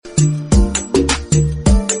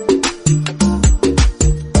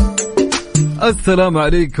السلام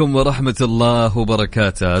عليكم ورحمة الله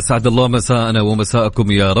وبركاته. أسعد الله مساءنا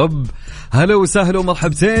ومساءكم يا رب. هلا وسهلا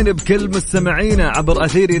ومرحبتين بكل مستمعينا عبر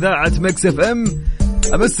أثير إذاعة ميكس اف ام.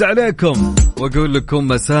 أمس عليكم وأقول لكم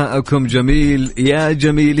مساءكم جميل يا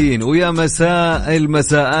جميلين، ويا مساء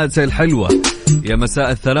المساءات الحلوة، يا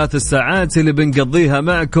مساء ال3 ساعات اللي بنقضيها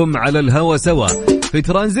معكم على الهوا سوا في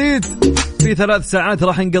ترانزيت. في 3 ساعات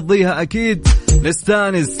راح نقضيها أكيد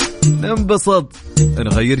نستانس، ننبسط،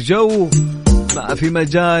 نغير جو. ما في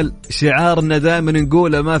مجال، شعارنا دائما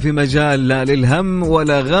نقوله، ما في مجال لا للهم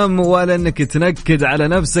ولا غم ولا انك تنكد على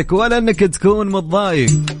نفسك ولا انك تكون متضايق.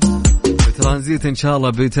 في ترانزيت ان شاء الله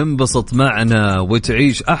بتنبسط معنا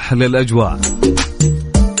وتعيش احلى الاجواء.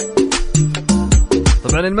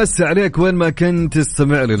 طبعا نمسي عليك وين ما كنت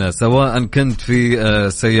تستمع لنا، سواء كنت في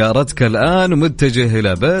سيارتك الآن ومتجه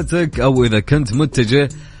إلى بيتك، أو إذا كنت متجه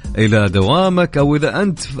إلى دوامك، أو إذا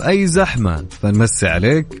أنت في أي زحمة، فنمسي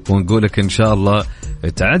عليك ونقولك إن شاء الله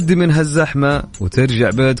تعدي من هالزحمة وترجع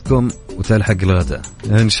بيتكم وتلحق الغداء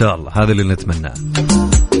إن شاء الله. هذا اللي نتمناه.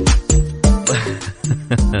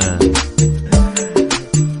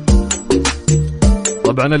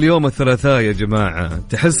 طبعا اليوم الثلاثاء يا جماعة،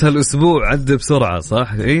 تحس هالأسبوع عد بسرعة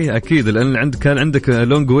صح؟ إيه أكيد، لأن كان عندك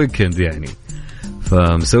لونج ويكند يعني،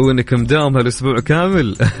 فمسوي إنك مداوم هالأسبوع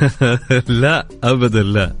كامل. لا أبدا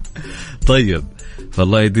لا. طيب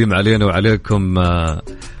فالله يديم علينا وعليكم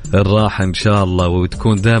الراحة إن شاء الله،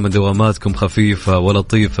 وتكون دائما دواماتكم خفيفة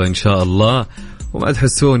ولطيفة إن شاء الله، وما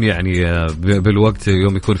تحسون يعني بالوقت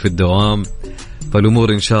يوم يكون في الدوام،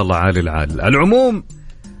 فالأمور إن شاء الله عالي العال. على العموم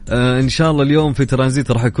إن شاء الله اليوم في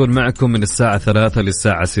ترانزيت راح يكون معكم من الساعة 3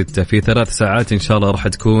 للساعة 6، في 3 ساعات إن شاء الله راح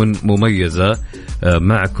تكون مميزة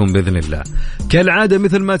معكم بإذن الله. كالعادة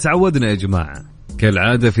مثل ما تعودنا يا جماعة،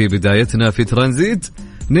 كالعادة في بدايتنا في ترانزيت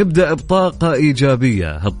نبدأ بطاقة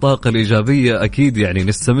إيجابية. هالطاقة الإيجابية أكيد يعني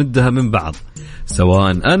نستمدها من بعض،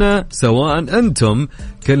 سواء أنا سواء أنتم،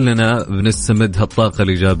 كلنا بنستمد هالطاقة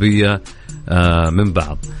الإيجابية من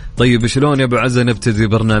بعض. طيب شلون يا أبو عزة نبتدي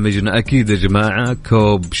برنامجنا؟ أكيد يا جماعة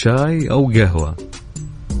كوب شاي أو قهوة،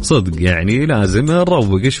 صدق يعني لازم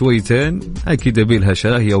نروق شويتين، أكيد أبيلها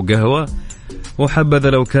شاي أو قهوة، وحبذا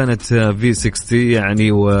لو كانت V60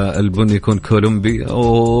 يعني، والبن يكون كولومبي.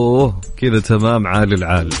 أوه كذا تمام، عال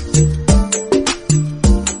العال.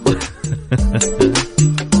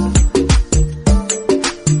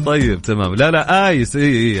 طيب تمام، لا آيس،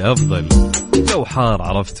 إيه أفضل، جو حار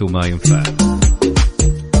عرفت وما ينفع.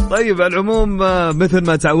 طيب على العموم مثل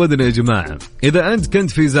ما تعودنا يا جماعة، إذا أنت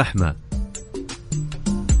كنت في زحمة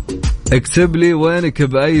اكتب لي وينك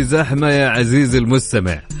بأي زحمة يا عزيزي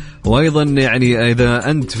المستمع، وأيضا يعني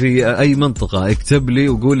إذا أنت في أي منطقة اكتب لي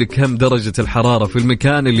وقول لي كم درجة الحرارة في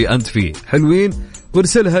المكان اللي أنت فيه. حلوين؟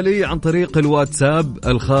 وارسلها لي عن طريق الواتساب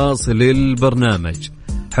الخاص للبرنامج.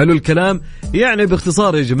 حلو الكلام؟ يعني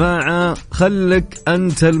باختصار يا جماعة، خلك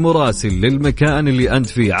أنت المراسل للمكان اللي أنت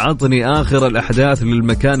فيه، عطني آخر الأحداث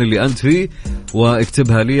للمكان اللي أنت فيه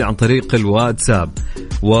واكتبها لي عن طريق الواتساب،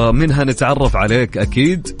 ومنها نتعرف عليك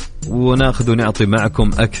أكيد وناخذ ونعطي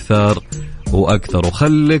معكم أكثر وأكثر.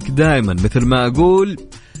 وخلك دائما مثل ما أقول،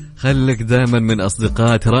 خلك دائما من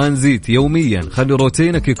أصدقاء ترانزيت يوميا، خلي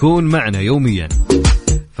روتينك يكون معنا يوميا.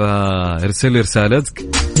 فارسل رسالتك،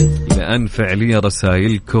 لأن فعليا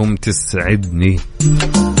رسائلكم تسعدني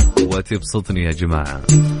وتبسطني يا جماعة.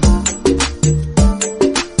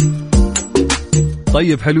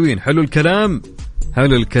 طيب حلوين، حلو الكلام،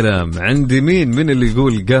 حلو الكلام. عندي مين من اللي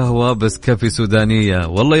يقول قهوة بس كافي سودانية؟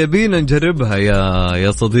 والله يبينا نجربها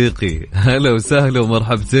يا صديقي. هلا وسهلا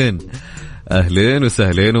ومرحبتين، أهلين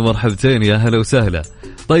وسهلين ومرحبتين، يا هلا وسهلا.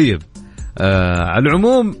 طيب على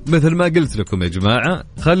العموم مثل ما قلت لكم يا جماعة،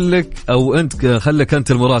 خلك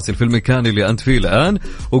أنت المراسل في المكان اللي أنت فيه الآن،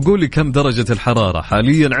 وقول لي كم درجة الحرارة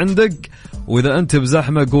حاليا عندك، وإذا أنت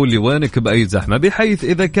بزحمة قول لي وينك بأي زحمة، بحيث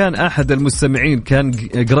إذا كان أحد المستمعين كان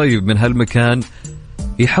قريب من هالمكان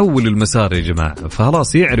يحول المسار يا جماعة،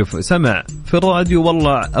 فخلاص يعرف، سمع في الراديو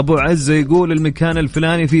والله أبو عزة يقول المكان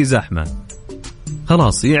الفلاني فيه زحمة،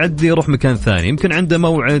 خلاص يعدي يروح مكان ثاني، يمكن عنده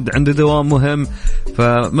موعد، عنده دوام مهم،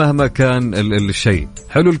 فمهما كان الشيء.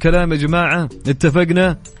 حلو الكلام يا جماعة،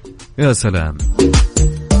 اتفقنا؟ يا سلام.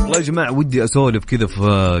 والله يا جماعة ودي أسولف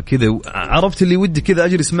كذا عرفت اللي ودي كذا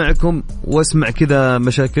أجلس معكم واسمع كذا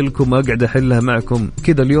مشاكلكم وأقعد أحلها معكم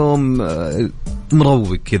كذا. اليوم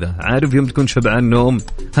مروق كذا، عارف يوم تكون شبعان نوم،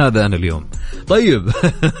 هذا أنا اليوم. طيب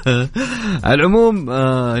على العموم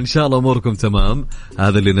إن شاء الله أموركم تمام،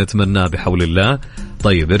 هذا اللي نتمناه بحول الله.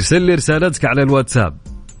 طيب ارسل لي رسالتك على الواتساب.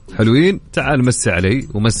 حلوين؟ تعال مسي علي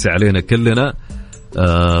ومسي علينا كلنا.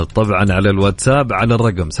 طبعا على الواتساب على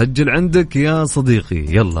الرقم، سجل عندك يا صديقي،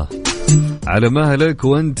 يلا على مهلك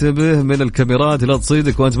وانتبه من الكاميرات لا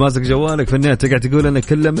تصيدك وانت ماسك جوالك في النهاية تقعد تقول أنا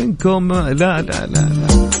كل منكم. لا لا لا لا.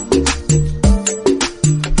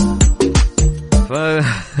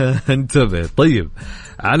 فانتبه. طيب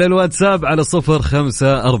على الواتساب على 054-88-11-700.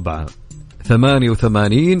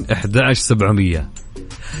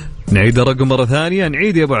 نعيد الرقم مرة ثانية.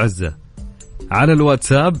 نعيد يا أبو عزة. على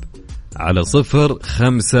الواتساب على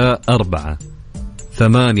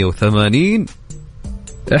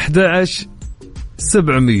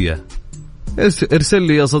 054-88-11-700. ارسل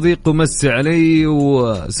لي يا صديق ومسي علي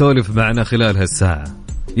وسولف معنا خلال هالساعة.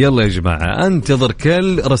 يلا يا جماعة انتظر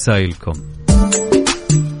كل رسائلكم.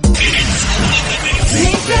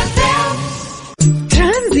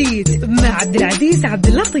 ترانزيت مع عبد العزيز عبد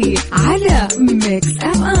اللطيف على ميكس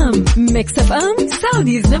اف ام. ميكس اف ام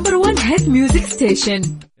سعوديز نمبر 1 هيت ميوزك ستيشن.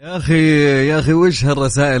 يا أخي وش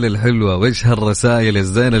هالرسائل الحلوة، وش هالرسائل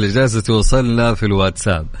الزينة اللي جالسة توصلنا في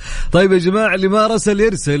الواتساب. طيب يا جماعة اللي ما رسل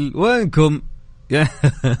يرسل، وينكم؟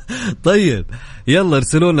 طيب يلا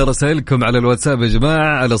ارسلوا لنا رسائلكم على الواتساب يا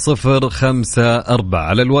جماعة على 054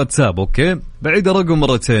 على الواتساب. أوكي بعيد الرقم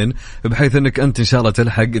مرتين بحيث أنك أنت إن شاء الله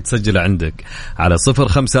تلحق تسجل عندك على 054-88-11-700.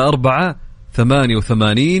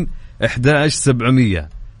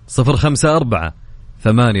 054-88-11-700.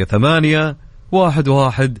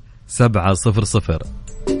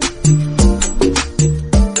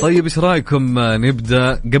 طيب ايش رايكم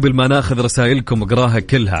نبدا قبل ما ناخذ رسائلكم اقراها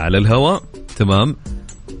كلها على الهواء؟ تمام.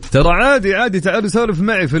 ترى عادي تعالوا سولف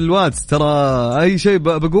معي في الواتس، ترى اي شيء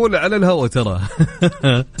بقوله على الهواء ترى.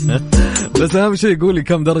 بس اهم شيء قولي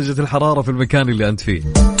كم درجة الحرارة في المكان اللي انت فيه.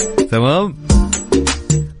 تمام.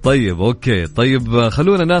 طيب اوكي. طيب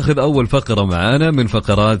خلونا ناخذ اول فقرة معانا من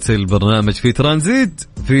فقرات البرنامج في ترانزيت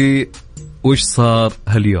في وش صار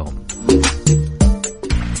هاليوم.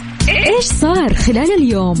 ايش صار خلال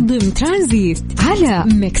اليوم ضمن ترانزيت على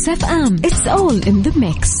ميكس اف ام. It's all in the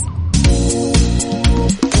mix.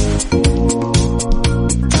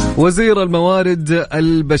 وزير الموارد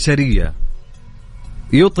البشرية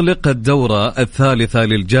يطلق الدورة الثالثة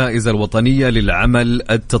للجائزة الوطنية للعمل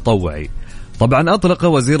التطوعي. طبعا أطلق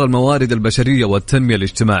وزير الموارد البشرية والتنمية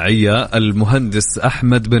الاجتماعية المهندس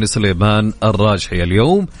أحمد بن سليمان الراجحي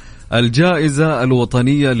اليوم الجائزة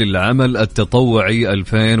الوطنية للعمل التطوعي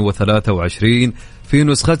 2023 في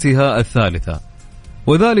نسختها الثالثة،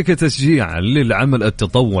 وذلك تشجيعا للعمل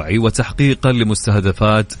التطوعي وتحقيقا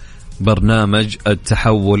لمستهدفات برنامج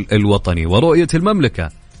التحول الوطني ورؤية المملكة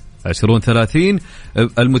 2030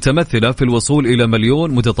 المتمثلة في الوصول إلى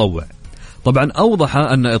 1,000,000 متطوع. طبعا أوضح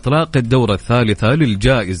أن إطلاق الدورة الثالثة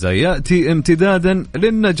للجائزة يأتي امتدادا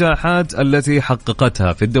للنجاحات التي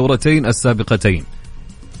حققتها في الدورتين السابقتين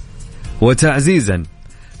وتعزيزا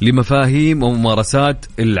لمفاهيم وممارسات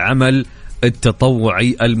العمل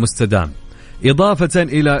التطوعي المستدام، إضافة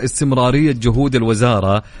إلى استمرارية جهود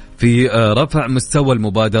الوزارة في رفع مستوى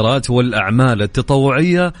المبادرات والأعمال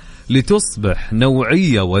التطوعية لتصبح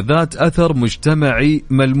نوعية وذات أثر مجتمعي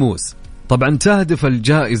ملموس. طبعا تهدف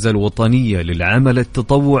الجائزة الوطنية للعمل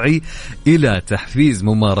التطوعي إلى تحفيز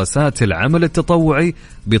ممارسات العمل التطوعي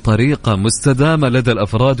بطريقة مستدامة لدى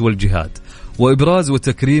الأفراد والجهات، وإبراز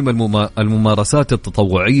وتكريم الممارسات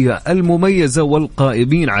التطوعية المميزة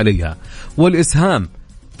والقائمين عليها، والإسهام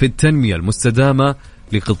في التنمية المستدامة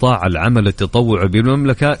لقطاع العمل التطوعي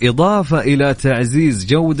بالمملكة، إضافة إلى تعزيز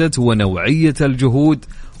جودة ونوعية الجهود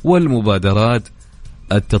والمبادرات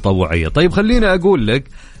التطوعية. طيب خليني أقول لك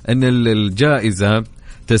أن الجائزة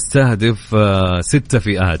تستهدف 6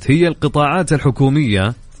 فئات، هي القطاعات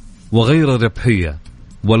الحكومية وغير الربحية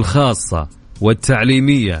والخاصة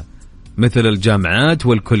والتعليمية مثل الجامعات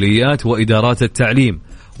والكليات وإدارات التعليم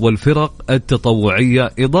والفرق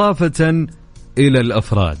التطوعية، إضافة إلى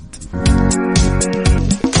الأفراد.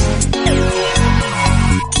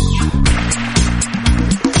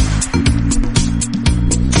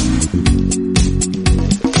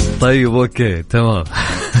 طيب أوكي تمام.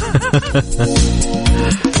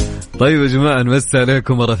 طيب يا جماعة نمسي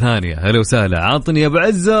عليكم مرة ثانية. هلا وسهلا. عطني يا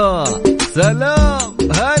بعزة. سلام.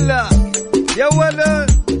 هلا يا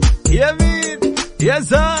ولد يمين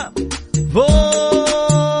يسار فوق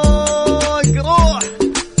روح.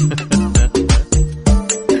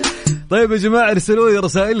 طيب يا جماعة ارسلوا لي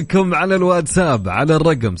رسائلكم على الواتساب على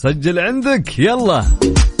الرقم سجل عندك. يلا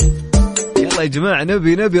يا جماعة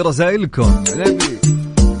نبي رسائلكم نبي.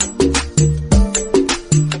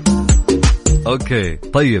 اوكي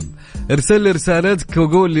طيب ارسل لي رسالتك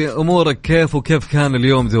وقول لي امورك كيف وكيف كان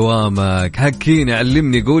اليوم دوامك. حكيني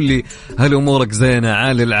علمني قول لي هل امورك زينة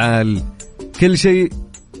عال العال كل شيء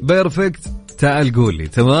بيرفكت. تعال قول لي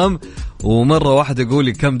تمام. ومرة واحدة قول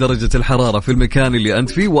لي كم درجة الحرارة في المكان اللي أنت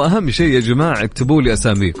فيه، وأهم شيء يا جماعة اكتبوا لي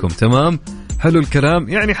أساميكم. تمام حلو الكلام،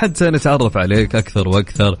 يعني حتى نتعرف عليك أكثر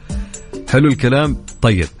وأكثر. حلو الكلام.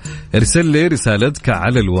 طيب ارسل لي رسالتك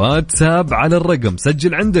على الواتساب على الرقم،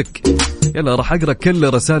 سجل عندك. يلا راح أقرأ كل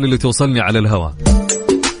الرسائل اللي توصلني على الهواء.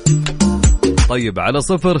 طيب على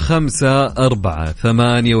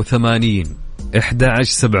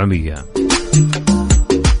 0548811700.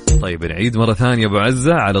 طيب نعيد مرة ثانية أبو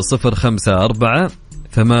عزة على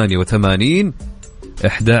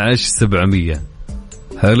 0548811700.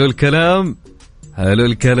 حلو الكلام، حلو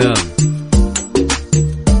الكلام.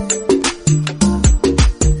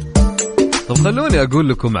 طب خلوني أقول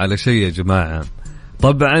لكم على شيء يا جماعة.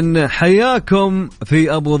 طبعا حياكم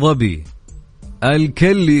في أبو ظبي،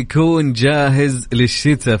 الكل يكون جاهز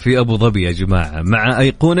للشتاء في أبو ظبي يا جماعة، مع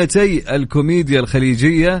أيقونتي الكوميديا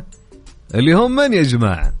الخليجية اللي هم من يا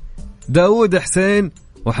جماعة؟ داود حسين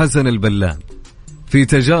وحسن البلان، في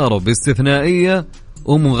تجارب استثنائية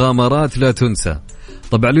ومغامرات لا تنسى.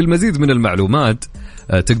 طبعا للمزيد من المعلومات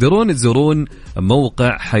تقدرون تزورون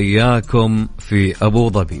موقع حياكم في أبو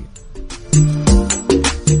ظبي.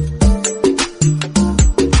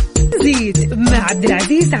 ترانزيت مع عبد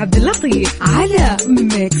العزيز عبد اللطيف على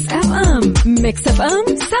ميكس اف ام. ميكس اف ام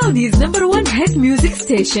سعوديز نمبر 1 هيت ميوزك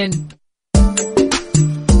ستيشن.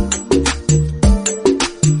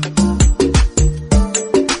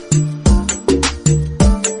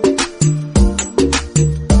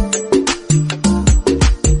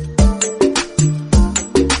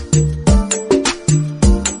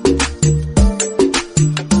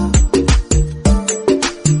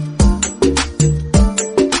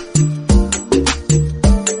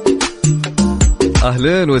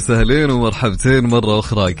 أهلين وسهلين ومرحبتين مرة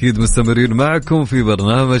أخرى، أكيد مستمرين معكم في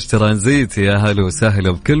برنامج ترانزيت. يا هلا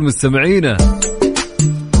وسهلا بكل مستمعينا.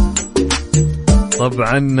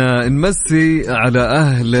 طبعا نمسي على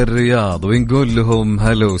أهل الرياض ونقول لهم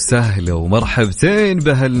هلا وسهلا ومرحبتين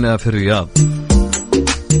بأهلنا في الرياض.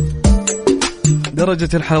 درجة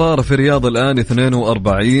الحرارة في الرياض الآن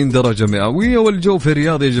 42 درجة مئوية، والجو في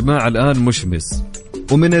الرياض يا جماعة الآن مشمس.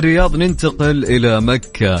 ومن الرياض ننتقل إلى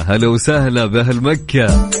مكة. هلا وسهلا بأهل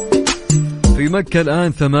مكة. في مكة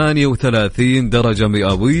الآن 38 درجة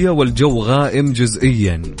مئوية والجو غائم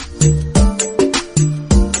جزئيا.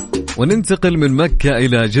 وننتقل من مكة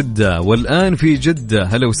إلى جدة، والآن في جدة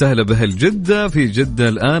هلا وسهلا بأهل جدة. في جدة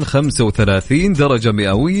الآن 35 درجة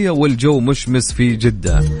مئوية والجو مشمس في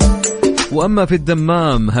جدة. وأما في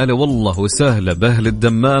الدمام هلا والله وسهلا بأهل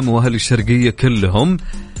الدمام وأهل الشرقية كلهم،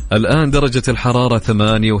 الآن درجة الحرارة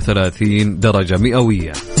 38 درجة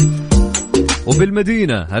مئوية.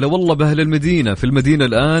 وبالمدينة هلا والله بأهل المدينة، في المدينة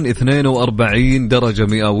الآن 42 درجة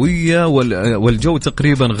مئوية والجو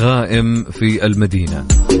تقريبا غائم في المدينة.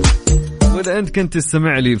 وإذا أنت كنت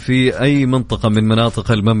تستمع لي في أي منطقة من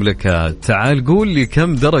مناطق المملكة، تعال قول لي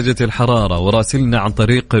كم درجة الحرارة وراسلنا عن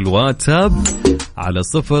طريق الواتساب على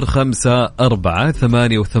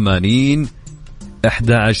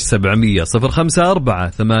 0548811700.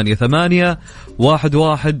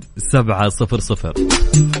 0548811700.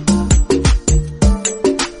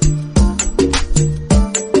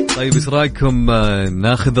 طيب ايش رايكم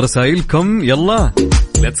ناخذ رسائلكم؟ يلا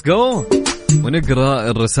ليتس جو ونقرأ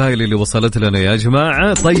الرسائل اللي وصلت لنا يا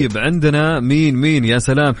جماعة. طيب عندنا مين يا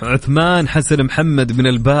سلام، عثمان حسن محمد من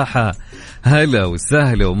الباحة. هلا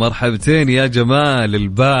وسهلا ومرحبتين يا جمال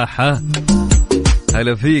الباحة،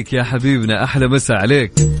 هلا فيك يا حبيبنا، أحلى مساء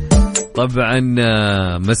عليك. طبعا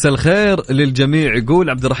مساء الخير للجميع، يقول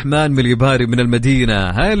عبد الرحمن من اليباري من المدينة.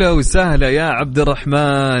 هلا وسهلا يا عبد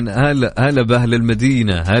الرحمن، هلا بأهل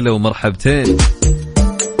المدينة، هلا ومرحبتين.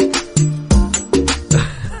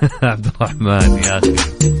 عبد الرحمن يا أخي.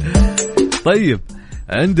 طيب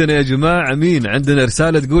عندنا يا جماعة مين؟ عندنا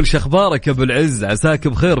رسالة تقول شخبارك أبو العز، عساك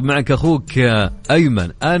بخير، معك أخوك أيمن.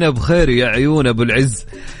 أنا بخير يا عيون أبو العز.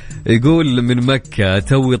 يقول من مكة،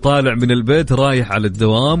 توي طالع من البيت رايح على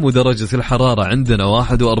الدوام، ودرجة الحرارة عندنا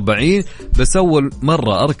 41، بس أول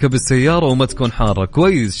مرة أركب السيارة وما تكون حارة.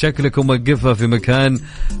 كويس، شكلكم موقفها في مكان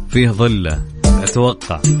فيه ظلة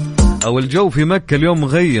أتوقع، أو الجو في مكة اليوم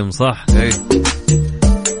مغيم صح؟ ايه.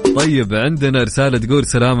 طيب عندنا رسالة تقول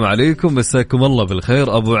السلام عليكم، مساكم الله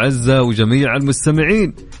بالخير أبو عزة وجميع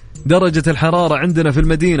المستمعين. درجة الحرارة عندنا في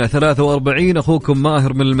المدينة 43. أخوكم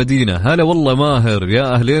ماهر من المدينة. هلا والله ماهر،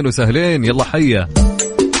 يا أهلين وسهلين، يلا حيا.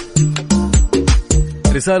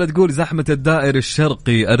 رسالة تقول زحمة الدائر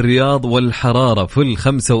الشرقي الرياض والحرارة في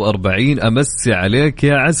 45. أمسي عليك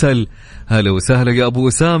يا عسل. هلا وسهلا يا أبو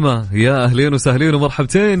أسامة، يا أهلين وسهلين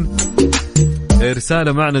ومرحبتين.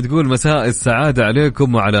 رسالة معنا تقول مساء السعادة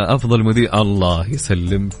عليكم وعلى أفضل مذيع. الله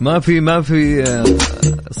يسلمك. ما في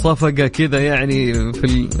صفقة كذا يعني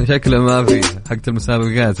في شكله، ما في حقت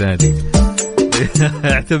المسابقات هذه.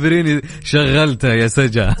 اعتبريني شغلتها يا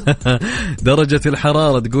سجا. درجة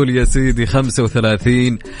الحرارة تقول يا سيدي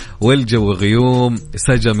 35 والجو غيوم.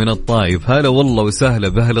 سجا من الطايف، هلا والله وسهلا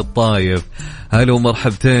بأهل الطايف، هلا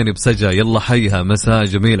ومرحبتين بسجا، يلا حيها، مساء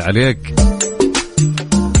جميل عليك.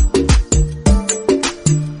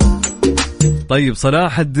 طيب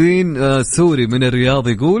صلاح الدين سوري من الرياض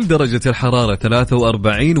يقول درجة الحرارة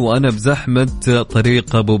 43 وأنا بزحمة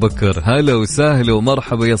طريق أبو بكر. هلا وسهلا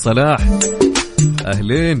ومرحبا يا صلاح،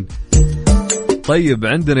 أهلين. طيب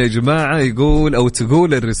عندنا يا جماعة يقول أو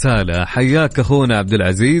تقول الرسالة حياك أخونا عبد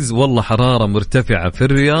العزيز، والله حرارة مرتفعة في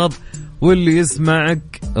الرياض واللي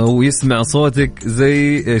يسمعك أو يسمع صوتك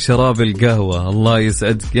زي شراب القهوة. الله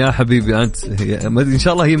يسعدك يا حبيبي أنت، إن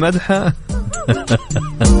شاء الله هي مدحة.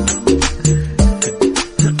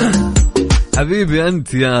 حبيبي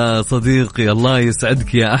أنت يا صديقي، الله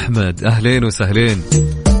يسعدك يا أحمد، أهلين وسهلين.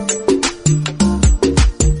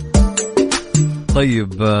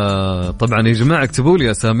 طيب طبعا يا جماعة اكتبوا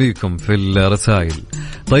لي أساميكم في الرسائل.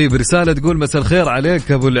 طيب رسالة تقول مساء الخير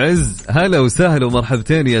عليك أبو العز، هلا وسهلا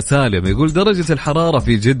ومرحبتين يا سالم. يقول درجة الحرارة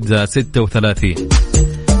في جدة 36.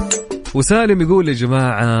 وسالم يقول يا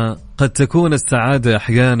جماعة قد تكون السعادة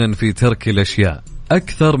أحيانا في ترك الأشياء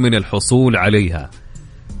أكثر من الحصول عليها.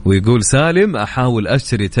 ويقول سالم أحاول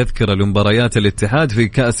أشتري تذكرة لمباريات الاتحاد في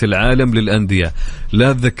كأس العالم للأندية،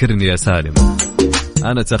 لا تذكرني يا سالم،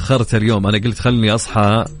 أنا تأخرت اليوم، أنا قلت خلني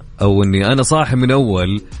أصحى أو أني أنا صاحي من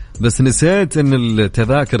أول، بس نسيت أن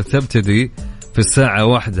التذاكر تبتدي في الساعة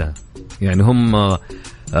 1. يعني هم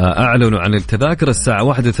أعلنوا عن التذاكر الساعة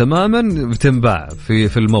 1 تماما بتنباع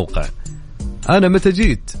في الموقع. أنا متى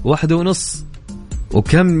جيت 1:30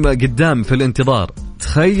 وكم قدام في الانتظار،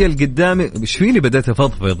 تخيل قدامي مش فيني بدأت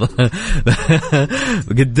أفضفض.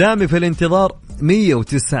 قدامي في الانتظار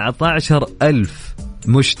 119,000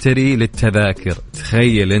 مشتري للتذاكر،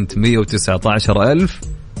 تخيل أنت 119,000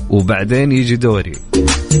 وبعدين يجي دوري،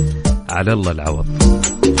 على الله العوض.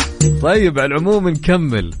 طيب على العموم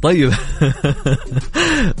نكمل. طيب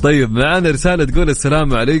طيب معنا رسالة تقول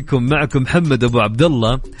السلام عليكم، معكم محمد أبو عبد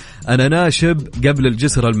الله، أنا ناشب قبل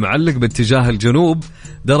الجسر المعلق باتجاه الجنوب،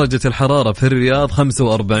 درجة الحرارة في الرياض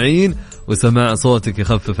 45 وسماع صوتك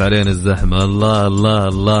يخفف علينا الزحمة. الله الله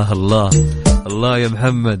الله الله الله يا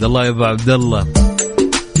محمد، الله يا أبو عبد الله،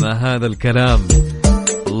 ما هذا الكلام،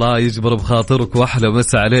 الله يجبر بخاطرك وأحلى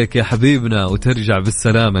مسا عليك يا حبيبنا وترجع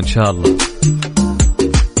بالسلامة إن شاء الله.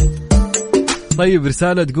 طيب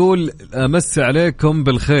رسالة تقول أمسي عليكم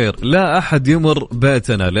بالخير، لا أحد يمر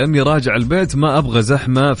بيتنا لأني راجع البيت ما أبغى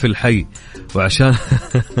زحمة في الحي، وعشان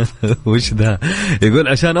وش ذا، يقول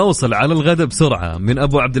عشان أوصل على الغداء بسرعة. من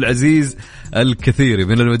أبو عبد العزيز الكثيري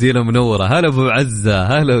من المدينة المنورة. هلا أبو عزة،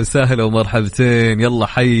 هلا وسهلا ومرحبتين، يلا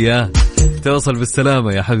حيا توصل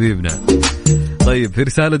بالسلامة يا حبيبنا. طيب في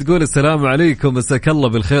رسالة تقول السلام عليكم، مساك الله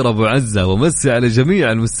بالخير أبو عزة ومسي على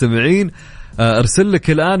جميع المستمعين، أرسل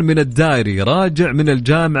لك الآن من الدائري راجع من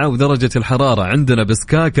الجامعة ودرجة الحرارة عندنا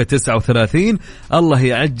بسكاكة 39، الله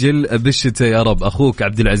يعجل بالشتاء يا رب. أخوك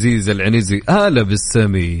عبد العزيز العنزي، هلا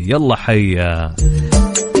بالسمي، يلا حيا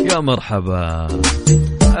يا مرحبا،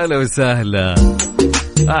 هلا وسهلا،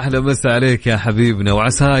 أحلى مسا عليك يا حبيبنا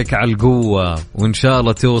وعساك على القوة وإن شاء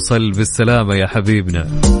الله توصل بالسلامة يا حبيبنا.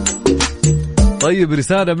 طيب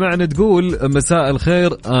رسالة معنا تقول مساء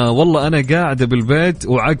الخير، والله أنا قاعدة بالبيت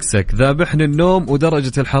وعكسك ذابحني النوم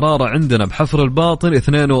ودرجة الحرارة عندنا بحفر الباطن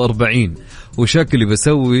 42 وشكلي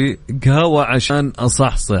بسوي قهوة عشان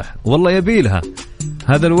أصحصح، والله يبيلها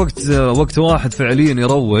هذا الوقت، وقت واحد فعليا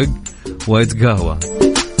يروق ويتقهوى.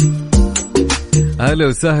 هلا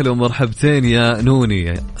وسهلا ومرحبتين يا نوني،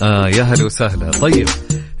 يا هلا وسهلا. طيب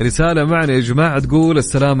رسالة معنا يا جماعة تقول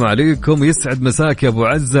السلام عليكم، يسعد مساك يا أبو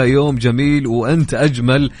عزة، يوم جميل وأنت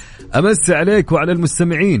أجمل، أمسي عليك وعلى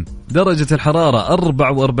المستمعين، درجة الحرارة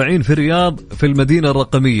 44 في الرياض في المدينة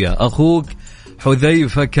الرقمية، أخوك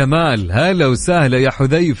حذيفة كمال. هلا وسهلا يا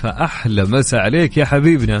حذيفة، أحلى مسا عليك يا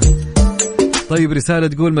حبيبنا. طيب رسالة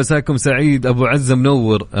تقول مساكم سعيد أبو عزة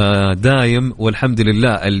منور دايم والحمد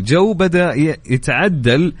لله، الجو بدأ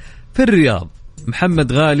يتعدل في الرياض،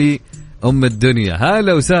 محمد غالي أم الدنيا.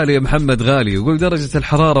 هلا وسهلا يا محمد غالي، يقول درجة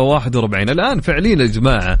الحرارة 41 الآن فعليا يا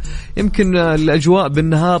جماعة، يمكن الأجواء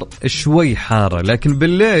بالنهار شوي حارة لكن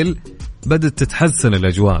بالليل بدأت تتحسن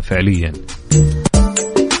الأجواء فعليا.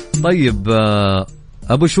 طيب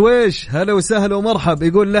أبو شويش هلا وسهلا ومرحب،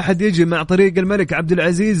 يقول لا أحد يجي مع طريق الملك عبد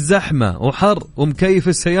العزيز زحمة وحر ومكيف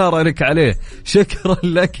السيارة لك عليه. شكرا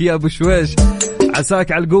لك يا أبو شويش،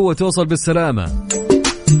 عساك على القوة توصل بالسلامة.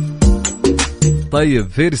 طيب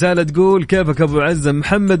في رسالة تقول كيفك أبو عزة؟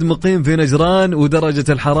 محمد مقيم في نجران ودرجة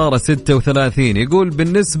الحرارة 36. يقول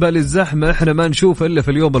بالنسبة للزحمة إحنا ما نشوف إلا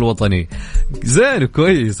في اليوم الوطني. زين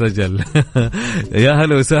كويس أجل. يا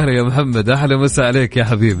هلا وسهلا يا محمد، أحلى مساء عليك يا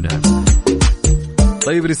حبيبنا.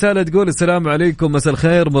 طيب رسالة تقول السلام عليكم، مساء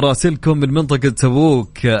الخير، مراسلكم من منطقة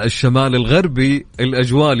تبوك الشمال الغربي.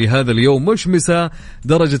 الأجواء لهذا اليوم مشمسة،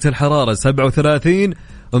 درجة الحرارة 37،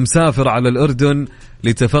 مسافر على الأردن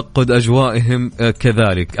لتفقد أجوائهم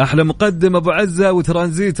كذلك. أحلى مقدم أبو عزة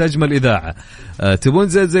وترانزيت أجمل إذاعة. تبون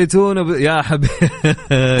زيت زيتون يا حبيبي.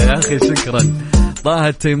 يا أخي شكرا. طه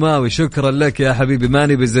التيماوي شكرا لك يا حبيبي،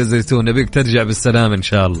 ماني بزيت زيتون، نبيك ترجع بالسلام إن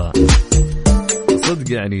شاء الله.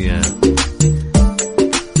 صدق يعني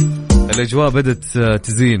الأجواء بدت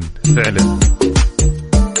تزين فعلا.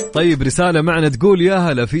 طيب رسالة معنا تقول يا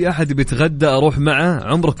هلا، في أحد بيتغدى أروح معه؟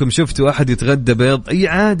 عمركم شفتوا أحد يتغدى بيض؟ أي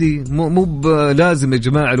عادي، مو لازم يا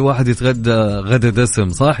جماعة الواحد يتغدى غدا دسم،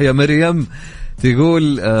 صح يا مريم؟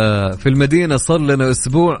 تقول في المدينة صار لنا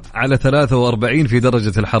أسبوع على 43 في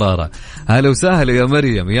درجة الحرارة. هلا وسهلا يا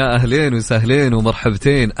مريم، يا أهلين وسهلين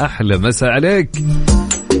ومرحبتين، أحلى مساء عليك.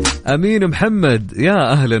 أمين محمد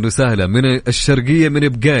يا أهلا وسهلا من الشرقية من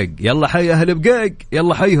بقاق، يلا حي أهل بقاق،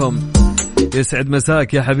 يلا حيهم، يسعد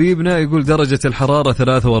مساك يا حبيبنا. يقول درجة الحرارة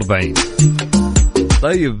 43.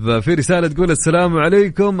 طيب في رسالة تقول السلام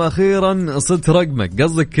عليكم، أخيرا صدت رقمك،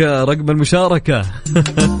 قصدك رقم المشاركة.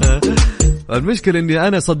 المشكلة أني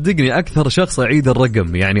أنا صدقني أكثر شخص أعيد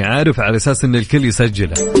الرقم، يعني عارف على أساس أن الكل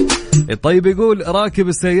يسجله. طيب يقول راكب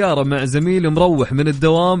السيارة مع زميلي مروح من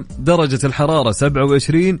الدوام، درجة الحرارة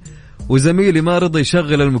 27 وزميلي ما رضى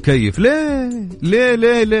يشغل المكيف.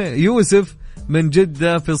 ليه يوسف من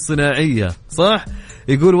جدة في الصناعية، صح؟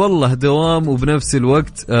 يقول والله دوام وبنفس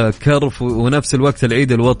الوقت كرف ونفس الوقت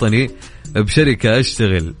العيد الوطني بشركة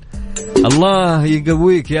أشتغل. الله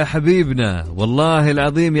يقويك يا حبيبنا، والله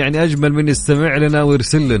العظيم يعني أجمل من يستمع لنا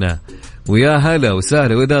ويرسل لنا. ويا هلا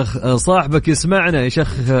وسهلا، وإذا صاحبك يسمعنا يا شيخ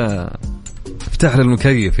افتح له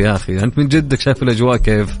المكيف يا أخي، أنت من جدك شايف الأجواء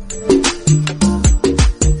كيف.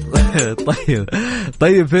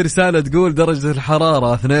 طيب في رسالة تقول درجة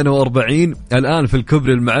الحرارة 42 الآن في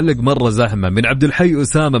الكوبري المعلق، مرة زحمة. من عبد الحي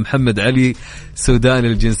أسامة محمد علي سوداني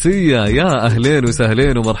الجنسية، يا أهلين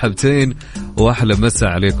وسهلين ومرحبتين وأحلى مساء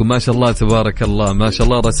عليكم. ما شاء الله تبارك الله، ما شاء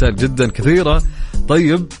الله رسائل جدا كثيرة.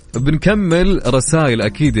 طيب بنكمل رسائل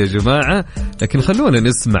أكيد يا جماعة، لكن خلونا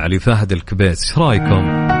نسمع لفهد الكبيس. ايش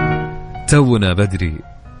رايكم؟ تونا بدري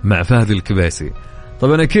مع فهد الكبيسي.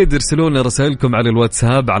 طبعا أكيد ارسلوا لنا رسائلكم على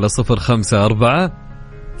الواتساب على 054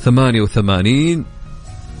 88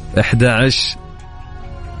 11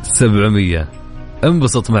 700.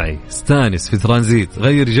 انبسط معي، استانس في ترانزيت،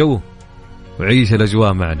 غير جو وعيش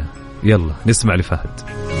الأجواء معنا. يلا نسمع لفهد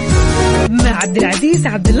مع عبد العزيز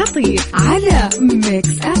عبد اللطيف على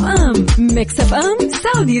ميكس اف ام. ميكس اف ام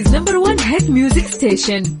سعوديز نمبر 1 هيت ميوزك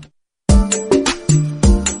ستيشن.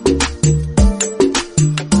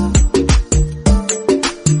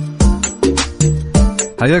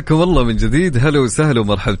 حياكم الله من جديد، هلا وسهلا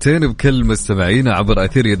ومرحبتين بكل مستمعينا عبر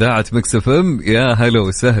أثير إذاعة ميكس اف ام. يا هلا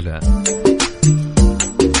وسهلا.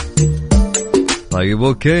 طيب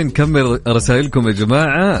أوكي نكمل رسائلكم يا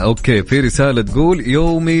جماعة. أوكي في رسالة تقول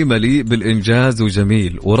يومي مليء بالإنجاز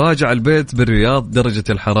وجميل، وراجع البيت بالرياض درجة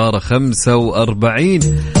الحرارة 45.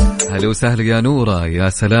 هلا وسهلا يا نورة، يا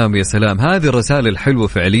سلام يا سلام. هذه الرسالة الحلوة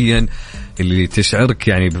فعليا اللي تشعرك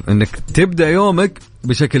يعني أنك تبدأ يومك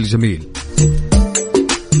بشكل جميل.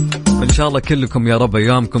 إن شاء الله كلكم يا رب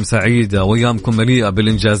أيامكم سعيدة وأيامكم مليئة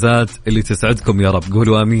بالإنجازات اللي تسعدكم يا رب،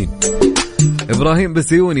 قولوا آمين. إبراهيم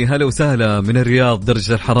بسيوني هلا وسهلا من الرياض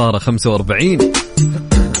درجة الحرارة 45.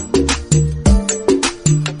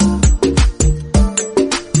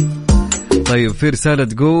 طيب في رسالة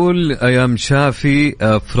تقول أيام شافي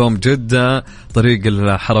فروم جدة طريق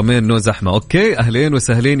الحرمين نو زحمة. أوكي أهلين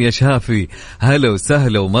وسهلين يا شافي، هلا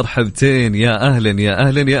وسهلا ومرحبتين، يا أهلا يا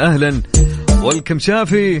أهلا يا أهلا، والكم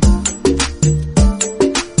شافي.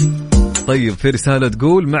 طيب في رسالة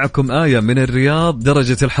تقول معكم آية من الرياض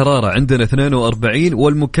درجة الحرارة عندنا 42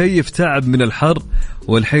 والمكيف تعب من الحر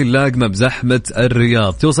والحين لاقمة بزحمة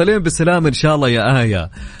الرياض. توصلين بالسلام إن شاء الله يا آية،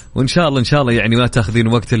 وإن شاء الله إن شاء الله يعني ما تأخذين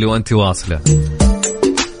وقت اللي وأنت واصلة.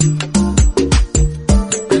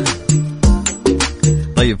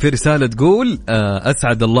 طيب في رسالة تقول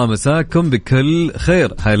أسعد الله مساكم بكل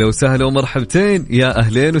خير، هلا وسهلا ومرحبتين، يا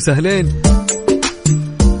أهلين وسهلين.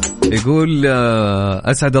 يقول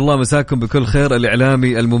أسعد الله مساكم بكل خير،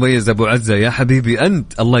 الإعلامي المميز أبو عزة، يا حبيبي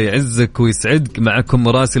أنت الله يعزك ويسعدك. معكم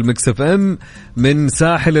مراسل ميكس اف ام من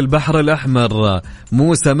ساحل البحر الأحمر.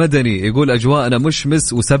 موسى مدني يقول أجواءنا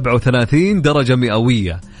مشمس و37 درجة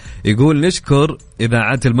مئوية. يقول نشكر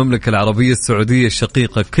إذاعات المملكة العربية السعودية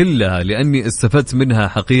الشقيقة كلها لأني استفدت منها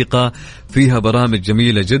حقيقة، فيها برامج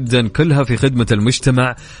جميلة جدا كلها في خدمة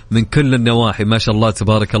المجتمع من كل النواحي، ما شاء الله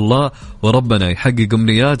تبارك الله، وربنا يحقق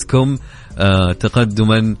أمنياتكم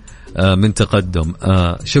تقدما من تقدم.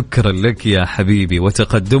 شكرا لك يا حبيبي،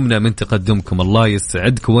 وتقدمنا من تقدمكم، الله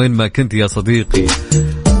يسعدك وين ما كنت يا صديقي،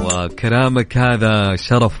 وكلامك هذا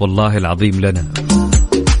شرف والله العظيم لنا.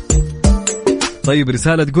 طيب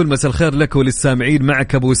رسالة تقول مساء الخير لك وللسامعين،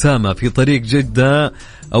 معك أبو أسامة في طريق جدة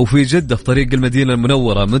أو في جدة في طريق المدينة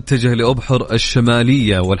المنورة متجه لأبحر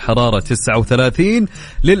الشمالية والحرارة 39.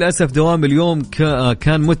 للأسف دوام اليوم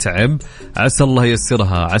كان متعب، عسى الله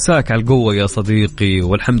يسرها. عساك على القوة يا صديقي،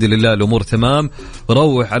 والحمد لله الأمور تمام،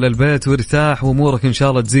 روح على البيت وارتاح وأمورك إن شاء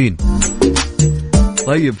الله تزين.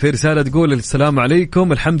 طيب في رسالة تقول السلام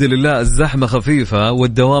عليكم، الحمد لله الزحمة خفيفة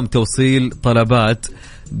والدوام توصيل طلبات،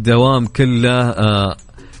 دوام كله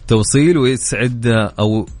توصيل، ويسعد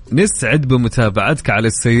أو نسعد بمتابعتك على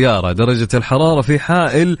السيارة. درجة الحرارة في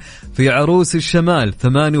حائل في عروس الشمال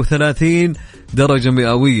 38 درجة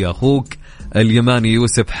مئوية. أخوك اليماني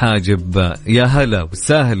يوسف حاجب، يا هلا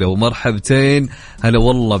وسهلا ومرحبتين، هلا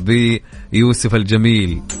والله بيوسف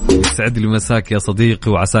الجميل، يسعد لي مساك يا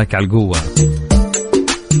صديقي وعساك على القوة.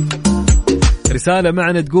 رسالة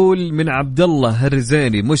معنا تقول من عبد الله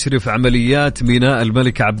الرزيني مشرف عمليات ميناء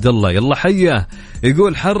الملك عبد الله، يلا حيه.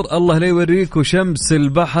 يقول حر الله لا يوريك وشمس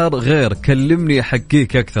البحر غير، كلمني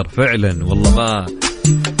أحكيك أكثر. فعلا والله ما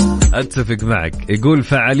أتفق معك. يقول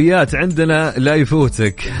فعاليات عندنا لا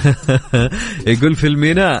يفوتك. يقول في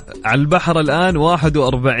الميناء على البحر الآن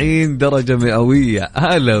 41 درجة مئوية.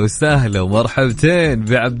 أهلا وسهلا ومرحبتين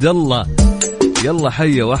بعبد الله، يلا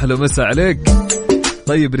حيه وأحلى مسا عليك.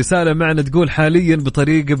 طيب رسالة معنا تقول حاليا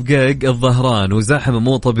بطريق بقيق الظهران وزحمة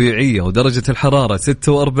مو طبيعية ودرجة الحرارة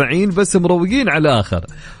 46 بس مروقين على الآخر،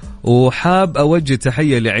 وحاب أوجه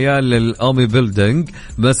تحية لعيال الأومي بيلدينج،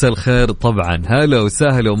 مساء الخير طبعا. هلا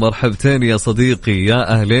وسهلا ومرحبتين يا صديقي،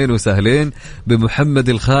 يا أهلين وسهلين بمحمد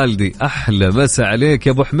الخالدي، أحلى مساء عليك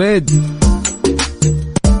يا أبو حميد.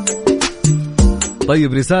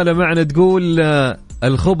 طيب رسالة معنا تقول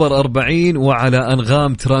الخبر 40 وعلى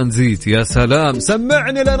أنغام ترانزيت، يا سلام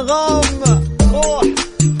سمعني الأنغام روح.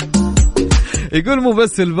 يقول مو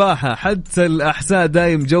بس الباحة حتى الأحساء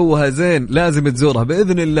دايم جوها زين، لازم تزورها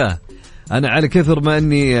بإذن الله. أنا على كثر ما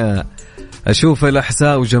أني أشوف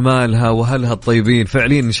الأحساء وجمالها وأهلها الطيبين،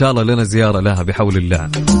 فعليا إن شاء الله لنا زيارة لها بحول الله.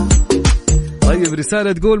 طيب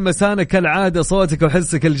رسالة تقول مسانا كالعادة صوتك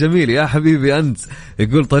وحسك الجميل يا حبيبي أنت.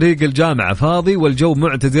 يقول طريق الجامعة فاضي والجو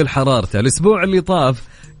معتدل حرارته. الأسبوع اللي طاف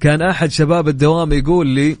كان أحد شباب الدوام يقول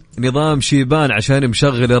لي نظام شيبان عشان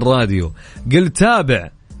مشغل الراديو، قلت تابع،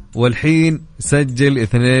 والحين سجل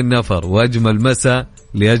 2 نفر. وأجمل مساء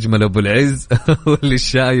لأجمل أبو العز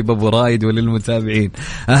وللشايب أبو رايد وللمتابعين.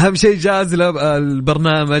 أهم شيء جاز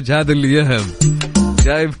البرنامج هذا اللي يهم.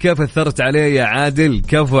 شايف كيف أثرت عليه يا عادل؟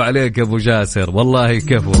 كفو عليك أبو جاسر، والله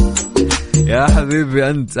كفو يا حبيبي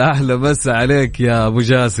أنت، أحلى مسا عليك يا أبو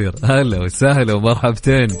جاسر، هلا وسهلا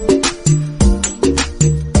ومرحبتين.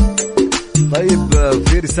 طيب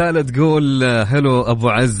في رسالة تقول هلو أبو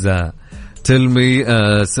عزة تلمي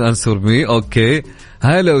أنسر مي، أوكي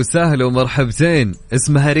هلا وسهلا ومرحبتين.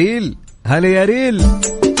 اسمها ريل، هلا يا ريل.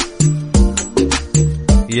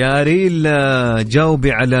 يا ريل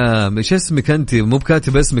جاوبي على مش اسمك أنت، مو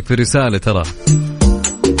بكاتب اسمك في الرسالة ترى.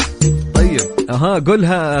 طيب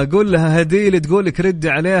قول لها هديل تقولك ردي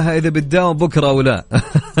عليها إذا بتداوم بكرة أو لا.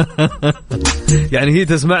 يعني هي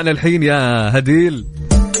تسمعنا الحين يا هديل،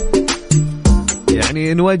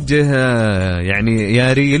 يعني نوجه يعني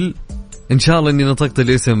يا ريل إن شاء الله إني نطقت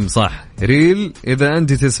الاسم صح. ريل إذا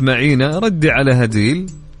أنت تسمعينا ردي على هديل،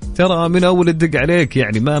 ترى من أول الدق عليك،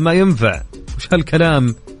 يعني ما ينفع، وش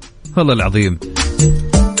هالكلام والله العظيم.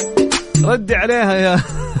 ردي عليها يا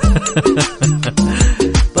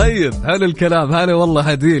طيب هذا الكلام، هذا والله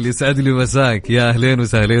هديل يسعد لي مساك، يا أهلين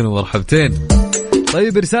وسهلين ومرحبتين.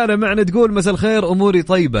 طيب رسالة معنا تقول مساء الخير أموري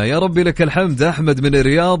طيبة يا ربي لك الحمد، أحمد من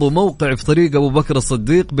الرياض وموقع في طريق أبو بكر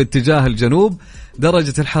الصديق باتجاه الجنوب،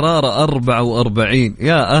 درجة الحرارة 44.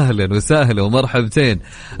 يا أهلا وسهلا ومرحبتين.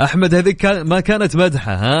 أحمد هذيك ما كانت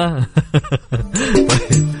مدحة ها.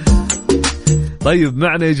 طيب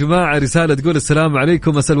معنا يا جماعة رسالة تقول السلام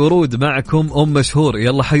عليكم مساء الورود، معكم أم مشهور،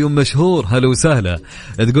 يلا حي أم مشهور هلا وسهلا.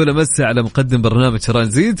 تقول أمسي على مقدم برنامج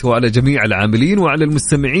ترانزيت وعلى جميع العاملين وعلى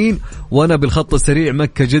المستمعين، وأنا بالخط السريع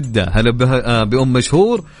مكة جدة، هلا بأم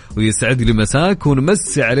مشهور ويسعد لي مساك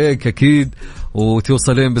ونمسي عليك أكيد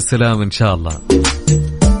وتوصلين بالسلام إن شاء الله.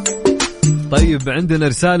 طيب عندنا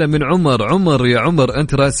رسالة من عمر. يا عمر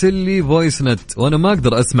أنت راسل لي فويس نت وأنا ما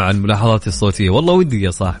أقدر أسمع الملاحظات الصوتية، والله ودي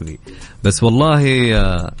يا صاحبي، بس والله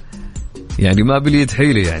يعني ما بليد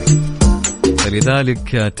حيلي يعني،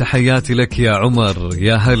 فلذلك تحياتي لك يا عمر،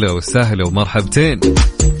 يا هلا وسهلا ومرحبتين.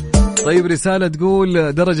 طيب رسالة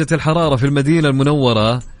تقول درجة الحرارة في المدينة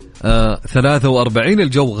المنورة 43،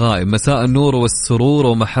 الجو غائم، مساء النور والسرور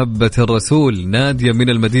ومحبة الرسول. نادية من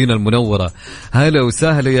المدينة المنورة، هلا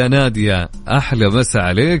وسهلا يا نادية، أحلى مساء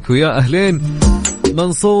عليك ويا أهلين.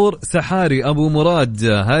 منصور سحاري أبو مراد،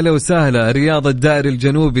 هلا وسهلا. رياض الدائري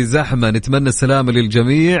الجنوبي زحمة، نتمنى السلامة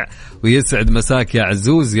للجميع ويسعد مساك يا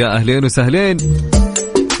عزوز، يا أهلين وسهلين.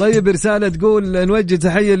 طيب رسالة تقول نوجه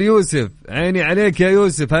تحية ليوسف، عيني عليك يا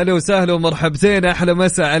يوسف، هلا وسهلا ومرحبتين، أحلى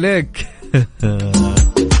مساء عليك.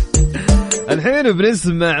 الحين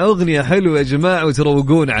بنسمع أغنية حلوة يا جماعة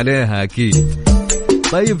وتروقون عليها أكيد.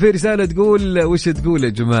 طيب في رسالة تقول وش تقول يا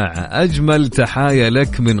جماعة؟ أجمل تحايا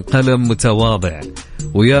لك من قلم متواضع،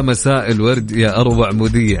 ويا مساء الورد يا أروع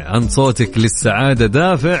مذيع، عن صوتك للسعادة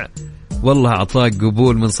دافع، والله أعطاك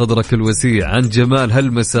قبول من صدرك الوسيع، عن جمال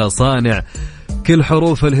هالمساء صانع، كل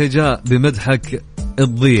حروف الهجاء بمدحك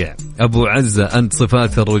تضيع، أبو عزة أنت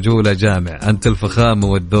صفات الرجولة جامع، أنت الفخامة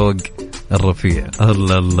والذوق الرفيع.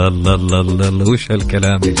 الله الله الله الله الله, الله. وش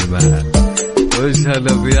هالكلام يا جماعة، وش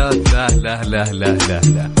هالأبيات، لا لا لا لا لا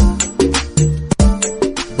لا.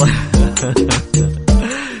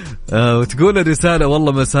 وتقول الرسالة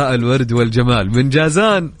والله مساء الورد والجمال من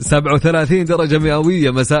جازان، 37 درجة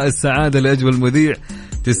مئوية، مساء السعادة لأجمل مذيع،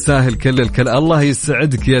 تستاهل كل الكلام. الله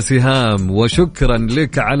يسعدك يا سهام، وشكرا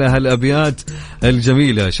لك على هالأبيات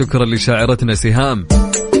الجميلة، شكرا لشاعرتنا سهام.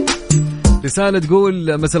 رسالة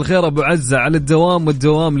تقول مساء الخير أبو عزة، على الدوام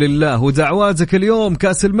والدوام لله، ودعواتك اليوم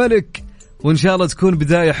كاس الملك، وإن شاء الله تكون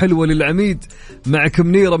بداية حلوة للعميد. معك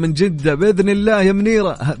منيرة من جدة، بإذن الله يا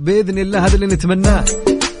منيرة، بإذن الله هذا اللي نتمناه،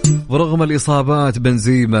 ورغم الإصابات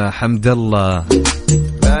بنزيمة حمد الله،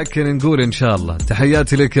 لكن نقول إن شاء الله.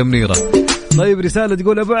 تحياتي لك يا منيرة. طيب رسالة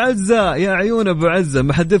تقول أبو عزة، يا عيون أبو عزة،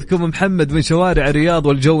 محدثكم محمد من شوارع الرياض،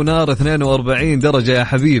 والجو نار 42 درجة يا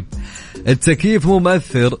حبيب، التكييف مو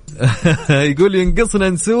مؤثر. يقول ينقصنا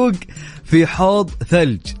نسوق في حوض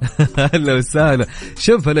ثلج. هلا وسهلا.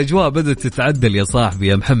 شوف الأجواء بدأت تتعدل يا صاحبي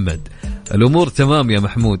يا محمد، الأمور تمام يا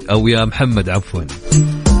محمود أو يا محمد عفوا.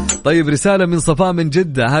 طيب رسالة من صفاء من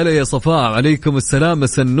جدة، هلا يا صفاء، عليكم السلام،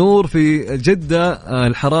 مساء النور. في جدة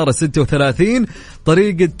الحرارة 36،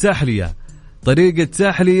 طريقة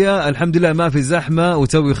تحلية الحمد لله ما في زحمة،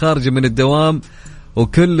 وتوي خارج من الدوام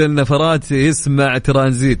وكل النفرات يسمع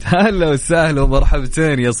ترانزيت. هلا وسهلا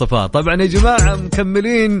ومرحبتين يا صفاء. طبعا يا جماعة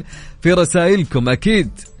مكملين في رسائلكم أكيد،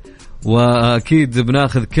 وأكيد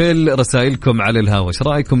بناخذ كل رسائلكم على الهواء. ايش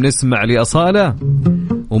رأيكم نسمع لأصالة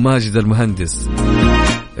وماجد المهندس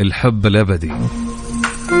الحب الأبدي؟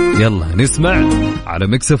 يلا نسمع على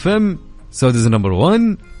ميكس اف ام، سودز نمبر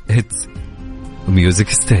 1 هيت ميوزك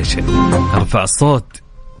ستيشن. ارفع الصوت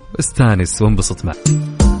واستانس وانبسط معك.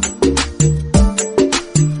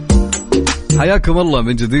 حياكم الله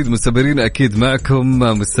من جديد مستمرين أكيد معكم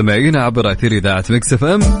مستمعين عبر أثير إذاعة ميكس اف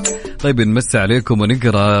ام. طيب نمسي عليكم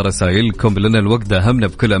ونقرأ رسائلكم، لنا الوقت أهمنا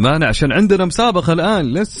بكل أمانة عشان عندنا مسابقة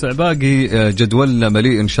الآن، لسه باقي جدولنا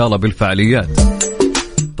مليء إن شاء الله بالفعاليات.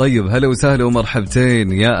 طيب هلا وسهلا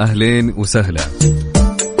ومرحبتين، يا أهلين وسهلا.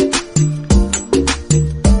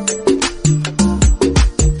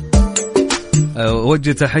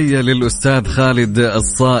 وجه تحية للأستاذ خالد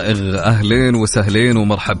الصائغ، أهلين وسهلين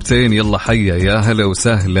ومرحبتين، يلا حيا، يا هلا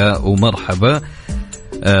وسهلا ومرحبا.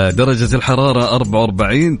 درجة الحرارة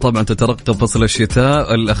 44، طبعا تترقب فصل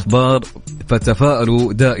الشتاء، الأخبار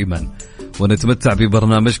فتفائلوا دائما ونتمتع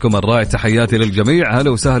ببرنامجكم الرائع. تحياتي للجميع، هلا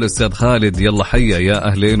وسهلا أستاذ خالد، يلا حيا، يا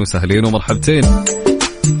أهلين وسهلين ومرحبتين.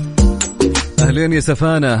 أهلين يا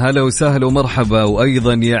سفانة، هلا وسهلا ومرحبا.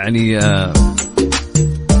 وأيضا يعني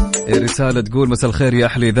رسالة تقول مساء الخير يا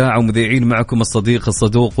أحلى إذاعة ومذيعين، معكم الصديق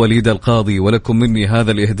الصدوق وليد القاضي، ولكم مني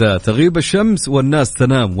هذا الإهداء، تغيب الشمس والناس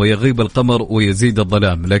تنام، ويغيب القمر ويزيد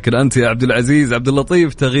الظلام، لكن أنت يا عبد العزيز عبد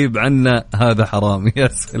اللطيف تغيب عنا، هذا حرام. يا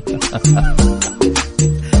سلام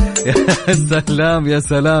يا سلام يا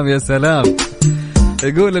سلام يا سلام.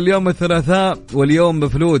 يقول اليوم الثلاثاء واليوم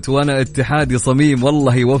مفلوت وأنا اتحادي صميم،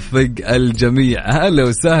 والله يوفق الجميع. هلا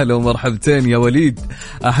وسهلا ومرحبتين يا وليد،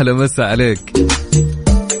 أحلى مساء عليك.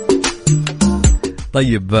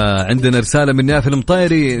 طيب عندنا رسالة من نايف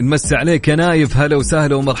المطيري، نمسي عليك يا نايف، هلا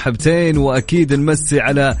وسهلا ومرحبتين، وأكيد نمسي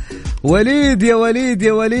على وليد يا وليد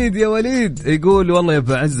يا وليد يا وليد يقول والله يا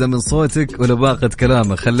ابو عزة من صوتك ولباقة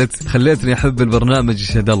كلامك خليتني أحب البرنامج.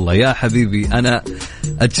 شهد الله يا حبيبي، أنا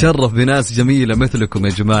أتشرف بناس جميلة مثلكم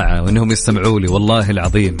يا جماعة وإنهم يستمعوا لي والله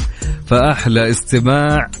العظيم، فأحلى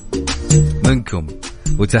استماع منكم.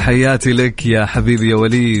 وتحياتي لك يا حبيبي يا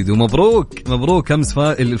وليد، ومبروك مبروك. أمس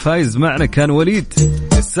الفايز معنا كان وليد،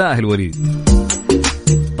 الساهل وليد.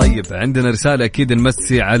 طيب عندنا رسالة أكيد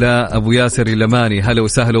نمسي على أبو ياسر اليماني، هلا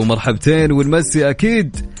وسهلا ومرحبتين. ونمسي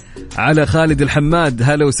أكيد على خالد الحماد،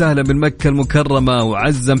 هلا وسهلا من مكة المكرمة.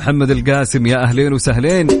 وعزة محمد القاسم، يا أهلين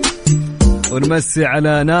وسهلين. ونمسي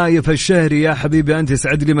على نايف الشهري، يا حبيبي أنت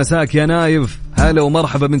يسعد لي مساك يا نايف، هلا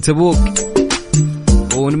ومرحبا من تبوك.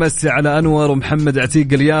 ونمسي على أنور ومحمد عتيق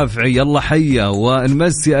اليافعي، يلا حيا.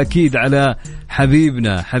 ونمسي أكيد على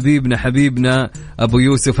حبيبنا أبو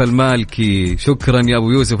يوسف المالكي، شكرا يا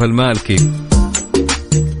أبو يوسف المالكي.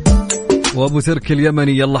 وأبو ترك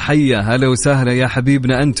اليمني، يلا حيا، هلا وسهلا يا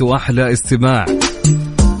حبيبنا أنت وأحلى استماع.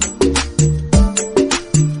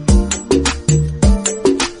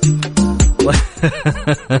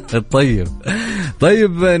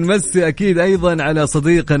 طيب نمسي أكيد أيضا على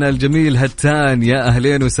صديقنا الجميل هتان، يا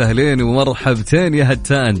أهلين وسهلين ومرحبتين يا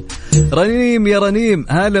هتان. رنيم يا رنيم،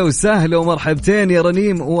 هلا وسهلا ومرحبتين يا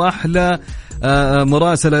رنيم، وأحلى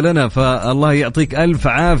مراسلة لنا، فالله يعطيك ألف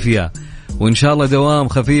عافية، وإن شاء الله دوام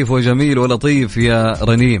خفيف وجميل ولطيف يا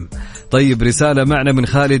رنيم. طيب رسالة معنا من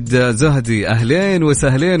خالد زهدي، أهلين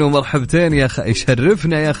وسهلين ومرحبتين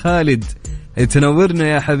يشرفنا يا خالد، تنورنا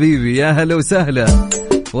يا حبيبي، يا هلا وسهلا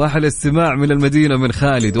واحلى استماع من المدينة من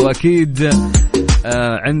خالد. وأكيد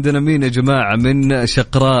عندنا مين يا جماعة من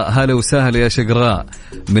شقراء، هلا وسهلا يا شقراء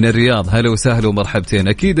من الرياض، هلا وسهلا ومرحبتين.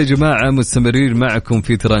 أكيد يا جماعة مستمرين معكم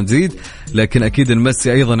في ترانزيت، لكن أكيد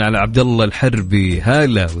نمسي أيضا على عبد الله الحربي،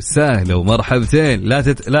 هلا وسهلا ومرحبتين.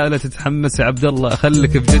 لا تتحمس يا عبد الله،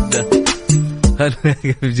 خليك في جدة،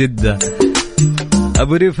 خليك في جدة.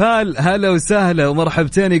 أبو ريفال، هلا وسهلا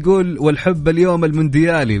ومرحبتين، يقول والحب اليوم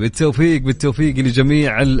المونديالي، بالتوفيق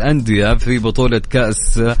لجميع الأندية في بطولة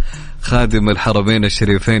كأس خادم الحرمين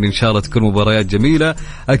الشريفين، إن شاء الله تكون مباريات جميلة.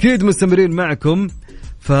 أكيد مستمرين معكم،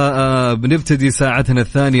 فبنبتدي ساعتنا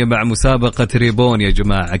الثانية مع مسابقة ريبون يا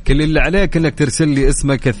جماعة. كل اللي عليك أنك ترسل لي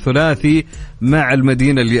اسمك الثلاثي مع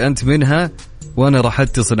المدينة اللي أنت منها، وأنا راح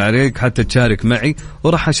أتصل عليك حتى تشارك معي،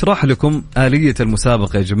 وراح أشرح لكم آلية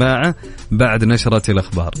المسابقة يا جماعة بعد نشرة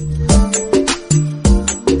الأخبار.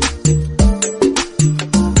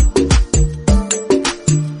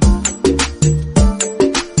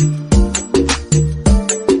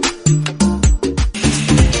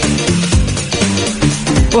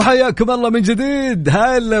 وحياكم الله من جديد،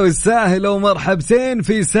 هلا وسهلا ومرحبتين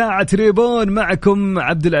في ساعة ريبون، معكم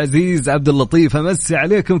عبد العزيز عبد اللطيف، أمسي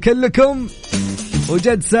عليكم كلكم.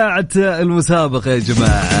 وجد ساعة المسابقة يا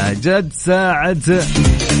جماعة، جد ساعة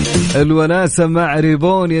الوناسة مع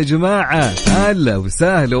ريبون يا جماعة، هلا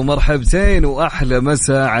وسهلا ومرحبتين وأحلى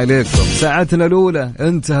مساء عليكم. ساعتنا الأولى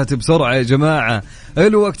انتهت بسرعة يا جماعة،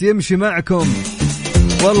 الوقت يمشي معكم،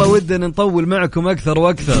 والله ودنا نطول معكم أكثر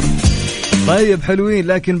وأكثر. طيب حلوين،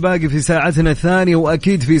 لكن باقي في ساعتنا الثانية،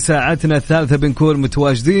 وأكيد في ساعتنا الثالثة بنكون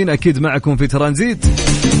متواجدين أكيد معكم في ترانزيت.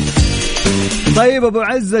 طيب أبو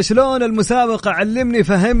عزة، شلون المسابقة؟ علمني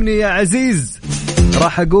فهمني يا عزيز.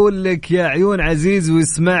 راح أقول لك يا عيون عزيز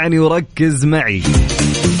واسمعني وركز معي.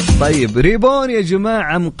 طيب ريبون يا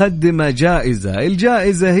جماعة مقدمة جائزة،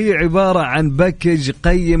 الجائزة هي عبارة عن باكج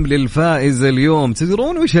قيم للفائز اليوم.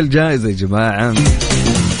 تدرون وش الجائزة يا جماعة؟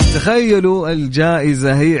 تخيلوا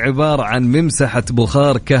الجائزة هي عبارة عن ممسحة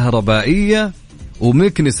بخار كهربائية،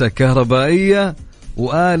 ومكنسة كهربائية،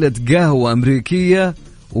 وآلة قهوة أمريكية،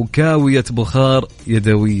 وكاوية بخار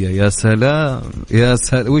يدوية. يا سلام يا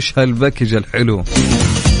سلام، وش هالباكج الحلو،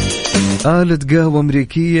 آلة قهوة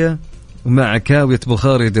أمريكية مع كاوية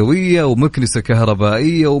بخار يدوية ومكنسة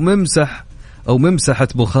كهربائية وممسحة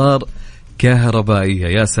بخار كهربائية.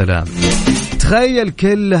 يا سلام، تخيل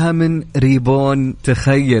كلها من ريبون،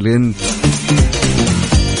 تخيل انت.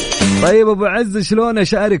 طيب أبو عز، شلون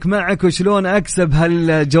أشارك معك وشلون أكسب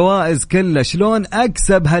هالجوائز كلها، شلون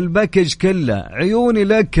أكسب هالباكج كلها؟ عيوني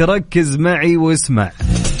لك، ركز معي واسمع.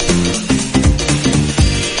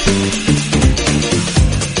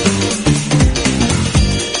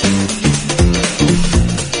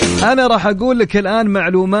 أنا راح أقول لك الآن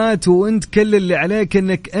معلومات، وأنت كل اللي عليك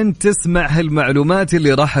أنك أنت تسمع هالمعلومات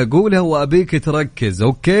اللي راح أقولها، وأبيك تركز.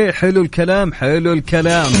 أوكي، حلو الكلام، حلو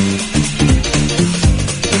الكلام.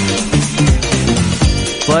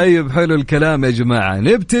 طيب حلو الكلام يا جماعة،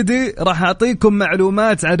 نبتدي. راح أعطيكم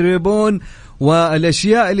معلومات عن ريبون،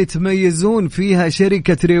 والأشياء اللي تميزون فيها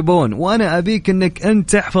شركة ريبون. وأنا أبيك أنك أنت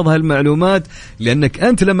تحفظ هالمعلومات، لأنك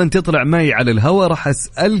أنت لما تطلع معي على الهواء راح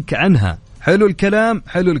أسألك عنها. حلو الكلام،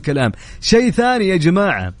 حلو الكلام. شيء ثاني يا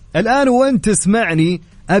جماعة، الآن وأنت تسمعني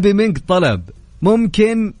أبي منك طلب.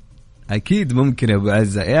 ممكن؟ أكيد ممكن يا أبو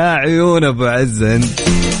عزة، يا عيون أبو عزة.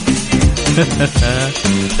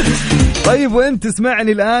 طيب وأنت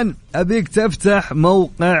تسمعني الآن أبيك تفتح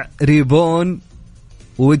موقع ريبون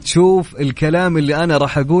وتشوف الكلام اللي أنا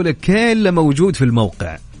راح أقوله كله موجود في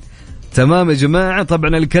الموقع. تمام يا جماعة؟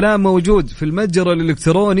 طبعا الكلام موجود في المتجر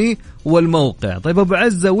الإلكتروني والموقع. طيب أبو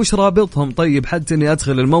عزة وش رابطهم؟ طيب حتى أني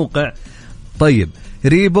أدخل الموقع. طيب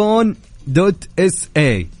ريبون.sa.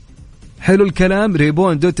 حلو الكلام،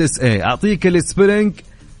 ريبون.sa. أعطيك السبيلنج،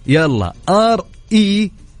 يلا REBUNE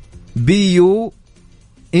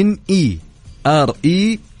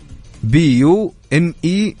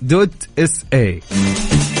REBUNE.sa.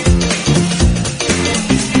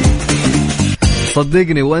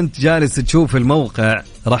 صدقني وانت جالس تشوف الموقع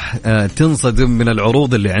راح تنصدم من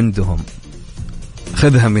العروض اللي عندهم،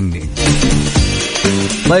 خذها مني.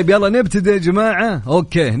 طيب يلا نبتدي يا جماعة.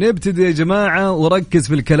 اوكي نبتدي يا جماعة وركز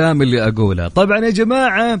في الكلام اللي اقوله. طبعا يا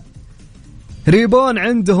جماعة ريبون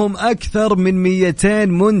عندهم أكثر من 200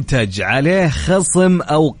 منتج عليه خصم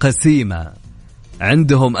أو قسيمة.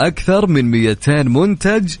 عندهم أكثر من 200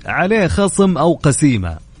 منتج عليه خصم أو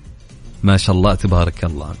قسيمة، ما شاء الله تبارك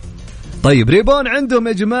الله. طيب ريبون عندهم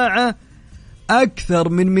يا جماعة أكثر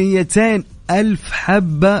من 200 ألف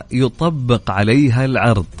حبة يطبق عليها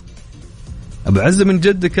العرض. أبو عز من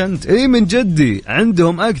جدك أنت؟ إيه من جدي.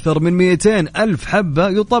 عندهم أكثر من 200 ألف حبة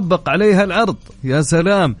يطبق عليها العرض. يا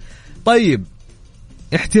سلام. طيب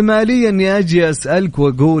احتماليا أني أجي أسألك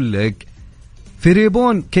وأقول لك في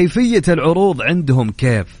ريبون كيفية العروض عندهم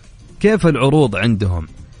كيف العروض عندهم؟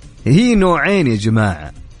 هي نوعين يا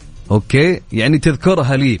جماعة. أوكي يعني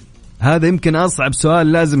تذكرها لي، هذا يمكن أصعب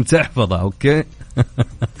سؤال لازم تحفظه. أوكي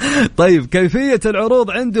طيب كيفية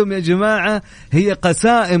العروض عندهم يا جماعة؟ هي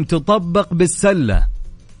قسائم تطبق بالسلة.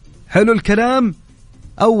 حلو الكلام.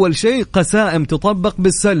 أول شيء قسائم تطبق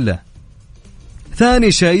بالسلة.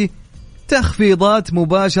 ثاني شيء تخفيضات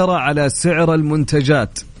مباشرة على سعر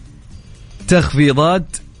المنتجات.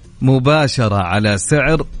 تخفيضات مباشرة على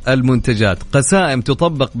سعر المنتجات. قسائم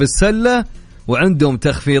تطبق بالسلة وعندهم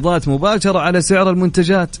تخفيضات مباشرة على سعر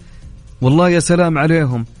المنتجات. والله يا سلام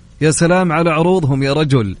عليهم، يا سلام على عروضهم يا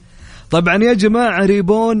رجل. طبعا يا جماعة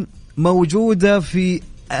ريبون موجودة في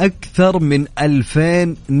أكثر من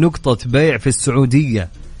 2000 نقطة بيع في السعودية.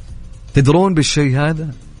 تدرون بالشيء هذا؟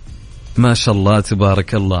 ما شاء الله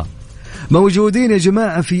تبارك الله. موجودين يا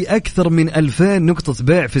جماعة في أكثر من 2000 نقطة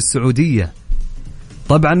بيع في السعودية.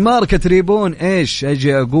 طبعا ماركة ريبون إيش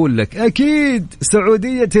أجي أقول لك؟ أكيد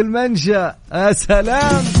سعودية المنشأ.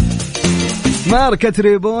 سلام. ماركة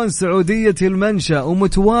ريبون سعودية المنشأ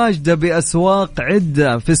ومتواجدة بأسواق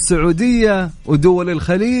عدة في السعودية ودول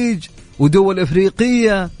الخليج ودول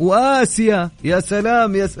إفريقية وآسيا. يا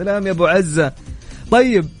سلام يا سلام يا أبو عزة.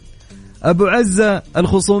 طيب أبو عزة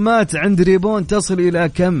الخصومات عند ريبون تصل إلى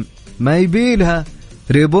كم؟ ما يبيلها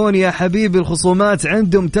ريبون يا حبيبي. الخصومات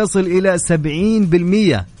عندهم تصل إلى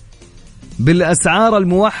 70% بالأسعار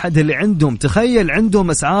الموحدة اللي عندهم. تخيل عندهم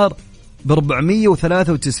أسعار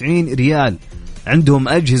ب493 ريال. عندهم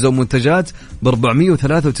أجهزة ومنتجات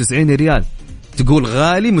ب493 ريال. تقول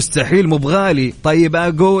غالي؟ مستحيل مو بغالي. طيب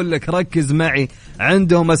أقول لك ركز معي،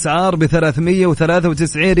 عندهم أسعار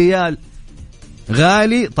ب393 ريال.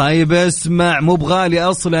 غالي؟ طيب اسمع، مو بغالي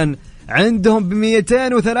أصلا، عندهم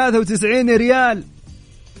ب293 ريال.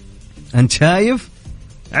 أنت شايف؟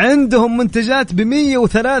 عندهم منتجات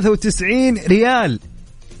ب193 ريال.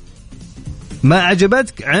 ما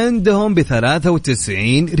عجبتك؟ عندهم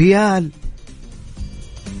ب93 ريال.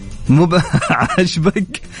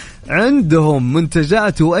 عجبك؟ عندهم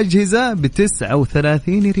منتجات وأجهزة ب39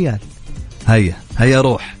 ريال. هيا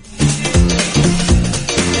روح.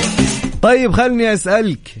 طيب خلني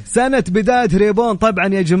أسألك، سنة بداية ريبون طبعا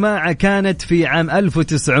يا جماعة كانت في عام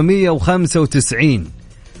 1995.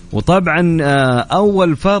 وطبعا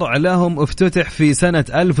أول فرع لهم افتتح في سنة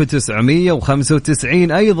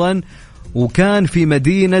 1995 أيضا، وكان في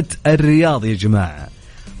مدينة الرياض يا جماعة.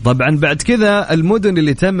 طبعا بعد كذا المدن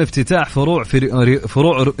اللي تم افتتاح فروع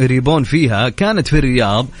ريبون فيها كانت في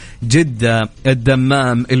الرياض، جدة،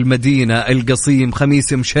 الدمام، المدينة، القصيم،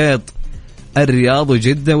 خميس مشيط. الرياض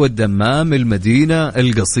وجدة والدمام، المدينة،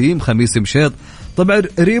 القصيم، خميس مشيط. طبعا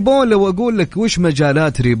ريبون لو أقول لك وش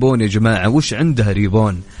مجالات ريبون يا جماعة، وش عندها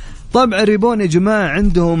ريبون؟ طبعا ريبون يا جماعة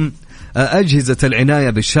عندهم أجهزة العناية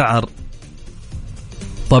بالشعر،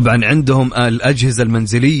 طبعا عندهم الأجهزة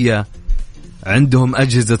المنزلية، عندهم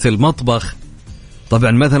أجهزة المطبخ،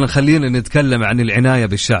 طبعا مثلا خلينا نتكلم عن العناية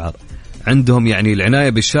بالشعر. عندهم يعني العناية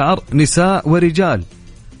بالشعر نساء ورجال،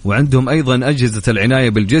 وعندهم أيضا أجهزة العناية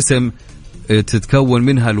بالجسم تتكون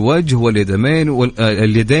منها الوجه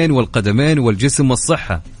واليدين والقدمين والجسم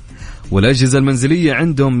والصحة. والأجهزة المنزلية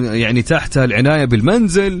عندهم يعني تحتها العناية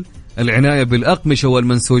بالمنزل، العناية بالأقمشة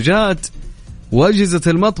والمنسوجات. وأجهزة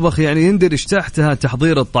المطبخ يعني يندرج تحتها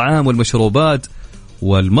تحضير الطعام والمشروبات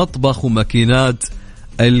والمطبخ وماكينات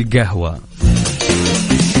القهوة.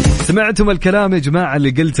 سمعتم الكلام يا جماعة اللي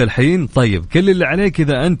قلت الحين؟ طيب كل اللي عليك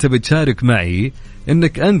إذا أنت بتشارك معي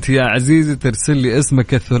إنك أنت يا عزيزي ترسل لي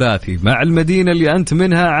اسمك الثلاثي مع المدينة اللي أنت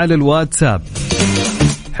منها على الواتساب.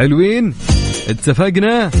 حلوين؟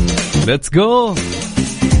 اتفقنا؟ Let's go.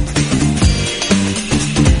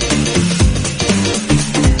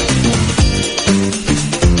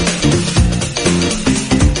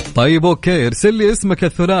 طيب اوكي، ارسل لي اسمك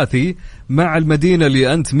الثلاثي مع المدينة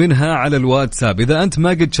اللي أنت منها على الواتساب. إذا أنت ما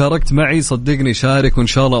قد شاركت معي صدقني شارك وإن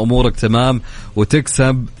شاء الله أمورك تمام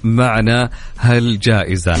وتكسب معنا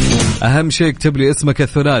هالجائزة. أهم شيء اكتب لي اسمك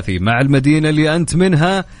الثلاثي مع المدينة اللي أنت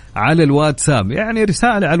منها على الواتساب، يعني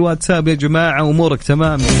رسالة على الواتساب يا جماعة أمورك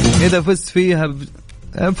تمام. إذا فزت فيها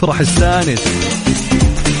افرح استانس.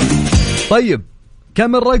 طيب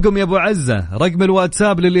كم الرقم يا أبو عزة؟ رقم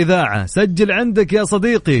الواتساب للإذاعة، سجل عندك يا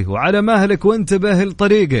صديقي وعلى مهلك وانتبه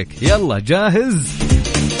لطريقك. يلا جاهز؟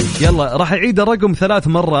 يلا راح أعيد الرقم 3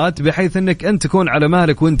 مرات بحيث أنك أنت تكون على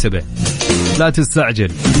مهلك وانتبه، لا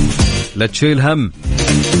تستعجل لا تشيل هم.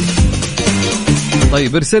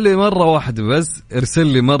 طيب ارسل لي مرة واحدة بس، ارسل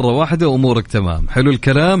لي مرة واحدة وأمورك تمام. حلو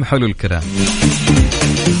الكلام حلو الكلام.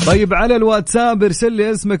 طيب على الواتساب ارسل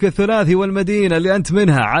لي اسمك الثلاثي والمدينة اللي أنت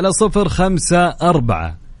منها على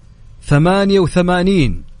 054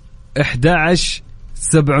 88 11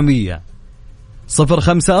 700.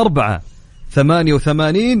 054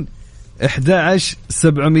 88 11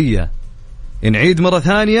 700. نعيد مرة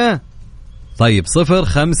ثانية. طيب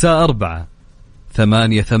 054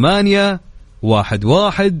 88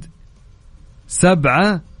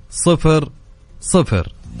 11 700.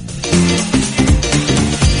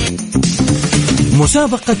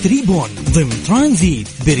 مسابقة ريبون ضمن ترانزيت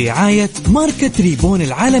برعاية ماركة ريبون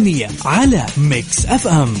العالمية على ميكس اف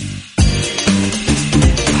ام.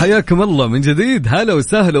 حياكم الله من جديد، هلا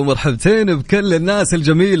وسهلا ومرحبتين بكل الناس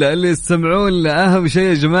الجميلة اللي يستمعون. أهم شيء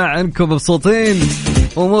يا جماعة أنكم مبسوطين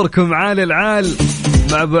أموركم عال العال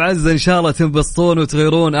مع أبو عزة، إن شاء الله تنبسطون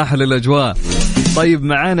وتغيرون أحلى الأجواء. طيب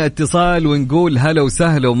معانا اتصال ونقول هلا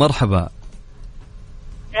وسهلا ومرحبا.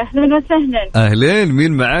 أهلا وسهلا. أهلين،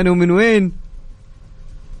 مين معانا ومن وين؟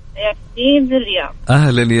 ياسمين بالرياض.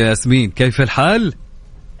 أهلا يا ياسمين، كيف الحال؟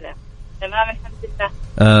 تمام الحمد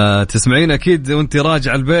لله. تسمعين أكيد وانت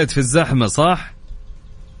راجع البيت في الزحمة صح؟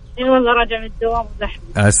 اي والله راجع من الدوام وزحمة.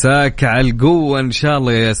 عساك على القوة إن شاء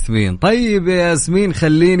الله يا ياسمين. طيب يا ياسمين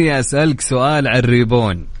خليني أسألك سؤال عن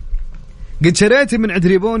ريبون. قد شريتي من عند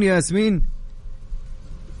ريبون يا ياسمين؟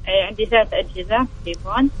 عندي 3 أجهزة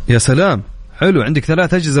ريبون. يا سلام حلو، عندك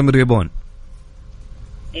 3 أجهزة من ريبون.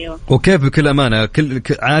 ايوه. وكيف بكل أمانة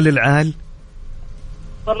عال العال؟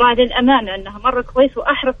 والله للأمانة أنها مرة كويس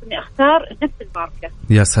وأحرص إني أختار نفس الماركة.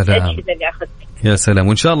 يا سلام. الأجهزة اللي أخذتها. يا سلام،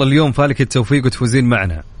 وإن شاء الله اليوم فالك التوفيق وتفوزين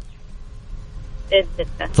معنا.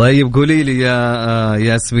 طيب قولي لي يا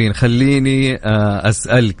ياسمين، خليني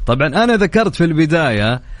أسألك. طبعا أنا ذكرت في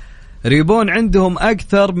البداية ريبون عندهم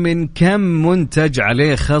أكثر من كم منتج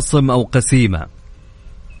عليه خصم أو قسيمة؟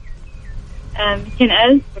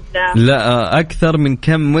 200,000 ولا؟ لا أكثر من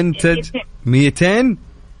كم منتج؟ 200.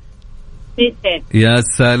 يا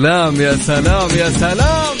سلام يا سلام يا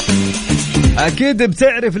سلام. أكيد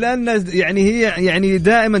بتعرف لأن يعني هي يعني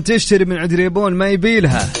دائما تشتري من عند ريبون ما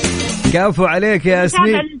يبيلها. كافو عليك يا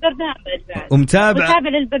ياسمين. ومتابعة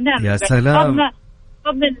للبرنامج. يا سلام.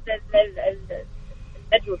 قبل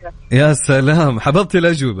الأجوبة. يا سلام حببتي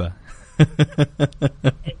الأجوبة.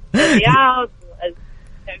 الرياض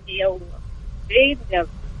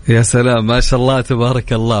يا سلام ما شاء الله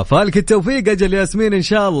تبارك الله. فالك التوفيق أجل ياسمين إن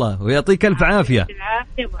شاء الله ويعطيك ألف عافية.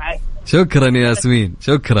 شكرا يا ياسمين،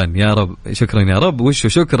 شكرا يا رب، شكرا يا رب. وشو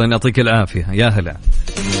شكرا يعطيك العافية يا هلا.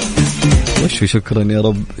 وشو شكرا يا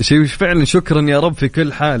رب، شيء فعلا شكرا يا رب في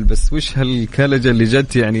كل حال. بس وش هالكلجة اللي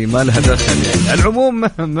جت يعني ما لها دخل يعني. على العموم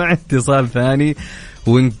مع اتصال ثاني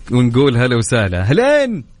ونقول هلا وسهلا.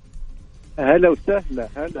 هلين هلا وسهلا.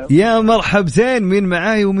 هلا يا مرحبتين، مين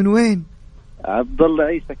معاي ومن وين؟ عبد الله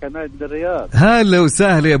عيسى كمان من الرياض. هلا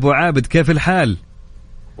وسهلا يا ابو عابد، كيف الحال؟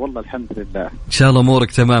 والله الحمد لله ان شاء الله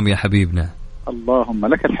امورك تمام يا حبيبنا. اللهم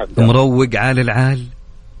لك الحمد. مروق عال العال؟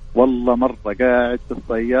 والله مرة قاعد في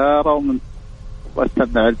السيارة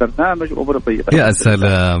واستمع البرنامج وبرضي. يا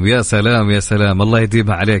سلام يا سلام يا سلام، الله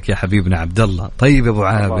يديمها عليك يا حبيبنا عبد الله. طيب يا ابو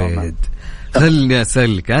عابد، خلني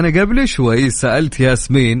اسالك، انا قبل شوي سالت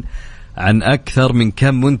ياسمين عن اكثر من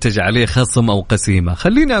كم منتج عليه خصم او قسيمه،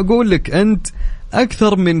 خليني اقول لك انت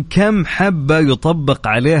اكثر من كم حبه يطبق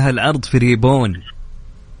عليها العرض في ريبون؟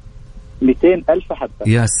 200,000 حبة.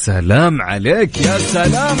 يا سلام عليك، يا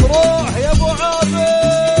سلام، روح يا ابو عابد،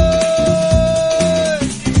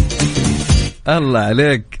 الله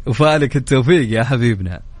عليك وفالك التوفيق يا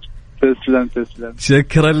حبيبنا. تسلم تسلم،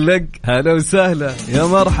 شكرا لك، هلا وسهلا، يا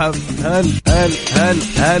مرحب، هل.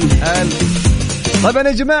 طبعا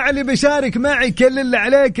يا جماعة اللي بيشارك معي كل اللي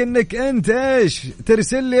عليك انك انت ايش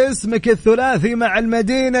ترسل لي اسمك الثلاثي مع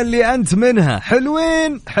المدينة اللي انت منها.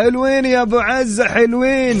 حلوين يا ابو عزة،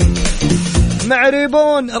 حلوين. مع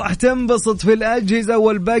ريبون راح تنبسط في الأجهزة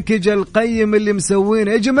والباكج القيم اللي مسوين.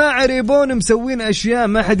 يا جماعة ريبون مسوين أشياء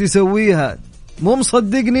ما حد يسويها، مو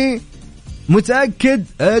مصدقني؟ متأكد؟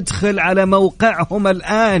 ادخل على موقعهم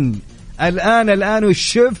الآن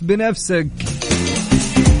وشوف بنفسك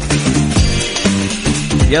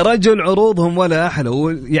يا رجل. عروضهم ولا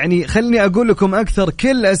أحلى. يعني خلني أقول لكم أكثر،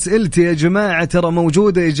 كل أسئلتي يا جماعة ترى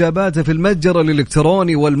موجودة إجاباتها في المتجر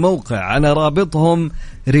الإلكتروني والموقع على رابطهم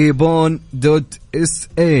ريبون.sa.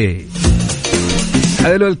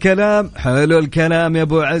 حلو الكلام يا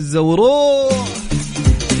أبو عزة، وروح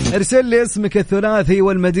ارسل لي اسمك الثلاثي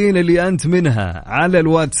والمدينة اللي أنت منها على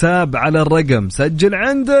الواتساب على الرقم، سجل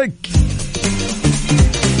عندك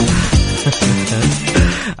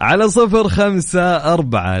على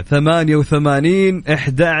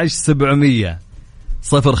 054-88-11700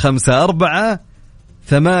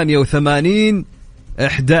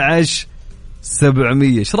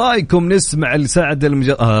 054-88-11700. ايش رايكم نسمع لسعد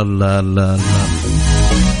الله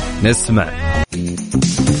نسمع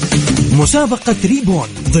مسابقة ريبون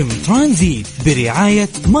ضمن ترانزيت برعاية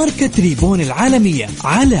ماركة ريبون العالمية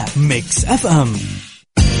على ميكس اف ام.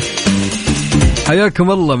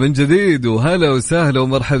 حياكم الله من جديد، وهلا وسهلا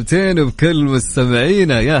ومرحبتين بكل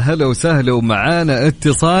مستمعينا. يا هلا وسهلا، ومعانا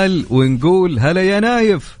اتصال ونقول هلا يا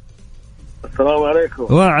نايف. السلام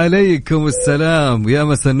عليكم. وعليكم السلام، يا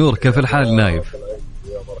مساء النور، كيف الحال نايف؟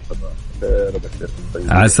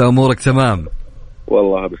 عسى أمورك تمام؟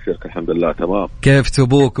 والله بخيرك الحمد لله تمام. كيف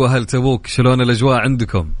تبوك وأهل تبوك؟ شلون الأجواء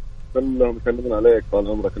عندكم؟ كلهم يسلمون عليك، طال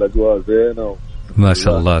عمرك، الأجواء زينة ما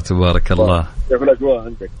شاء الله تبارك الله. كيف الأجواء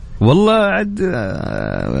عندك؟ والله عد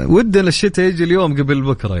ودنا الشتاء يجي اليوم قبل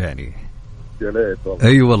بكرة يعني. يا ليت والله.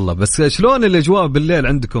 أي والله، بس شلون الأجواء بالليل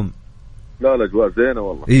عندكم؟ لا الأجواء زينة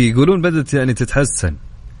والله. يقولون بدت يعني تتحسن.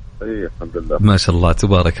 اي الحمد لله ما شاء الله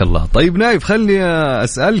تبارك الله. طيب نايف، خلني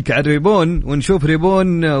أسألك عن ريبون ونشوف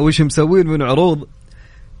ريبون وش مسوين من عروض.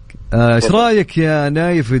 ايش رايك يا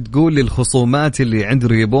نايف تقول لي الخصومات اللي عند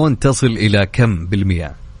ريبون تصل إلى كم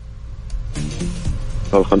بالمئة؟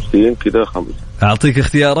 50 كده 5. أعطيك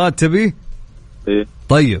اختيارات تبي؟ إيه؟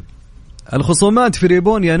 طيب الخصومات في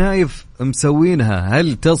ريبون يا نايف مسوينها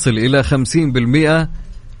هل تصل إلى 50%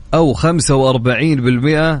 أو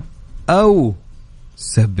 45% أو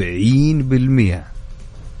 70%؟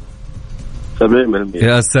 70%.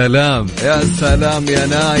 يا سلام يا سلام يا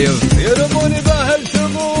نايف، يرموني باهل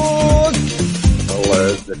تبوك. الله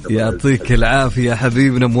يعزك، يعطيك العافية يا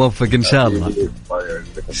حبيبنا، موفق إن شاء الله.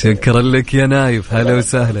 شكرا لك يا نايف، هلا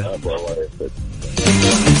وسهلا.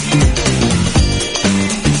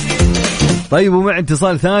 طيب ومع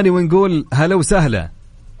اتصال ثاني ونقول هلا وسهلا.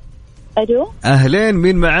 ألو، أهلين،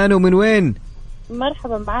 مين معانا ومن وين؟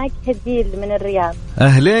 مرحبا، معاك هديل من الرياض.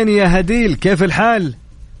 أهلين يا هديل، كيف الحال؟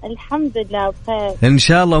 الحمد لله بخير إن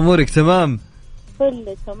شاء الله أمورك تمام؟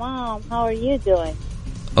 كله تمام. How are you doing؟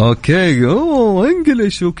 أوكي،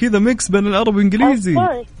 إنجليش وكذا ميكس بين العربي والإنجليزي. Of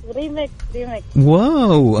course, remix.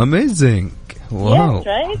 واو amazing. واو. Yes,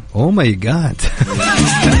 right? Oh my God.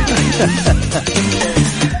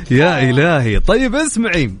 يا إلهي. طيب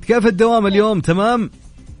اسمعي، كيف الدوام اليوم؟ تمام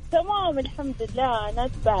الحمد لله.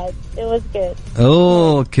 Not bad. It was good.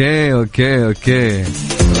 اوكي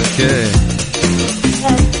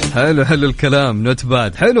حلو الكلام. not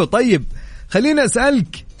bad. حلو. طيب خليني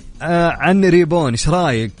أسألك عن ريبون، ايش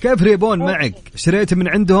رايك؟ كيف ريبون معك؟ شريت من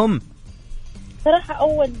عندهم؟ صراحة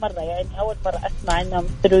أول مرة أسمع إنهم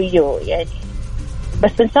through you يعني،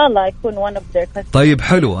 بس إن شاء الله يكون one of their customers. طيب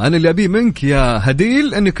حلو، أنا اللي أبيه منك يا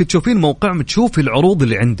هديل أنك تشوفين موقعهم، تشوفي العروض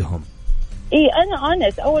اللي عندهم. أنا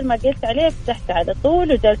honest، أول ما قلت عليه فتحت على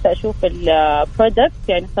طول وجلسة أشوف البرودكت،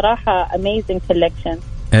 يعني صراحة amazing collection.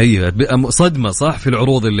 أيوة، صدمة صح في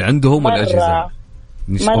العروض اللي عندهم والأجهزة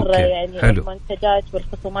مرة يعني حلو. المنتجات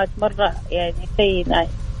والخصومات مرة يعني شيء نايس.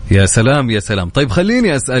 يا سلام. طيب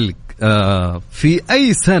خليني أسألك، في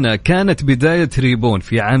أي سنة كانت بداية ريبون؟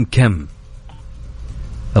 في عام كم؟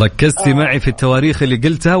 ركزتي معي في التواريخ اللي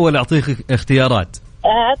قلتها ولا أعطيك اختيارات؟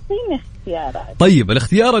 أعطيني اختيارات. طيب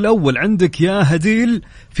الاختيار الأول عندك يا هديل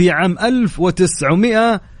في عام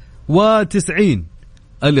 1990.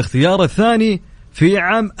 الاختيار الثاني في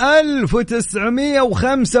عام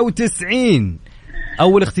 1995.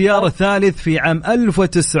 أو الاختيار الثالث في عام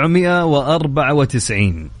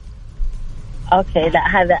 1994. أوكي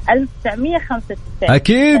لا هذا 1995.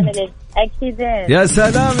 أكيد أكيد. يا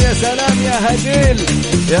سلام يا سلام يا هديل،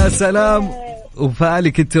 يا سلام،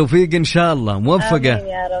 وفالك التوفيق إن شاء الله، موفقة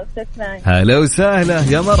يا رب. هلا وسهلا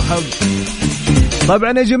يا مرحب.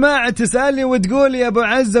 طبعا يا جماعة تسألني وتقول يا أبو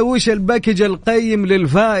عزة وش الباكج القيم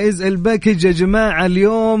للفائز؟ الباكج يا جماعة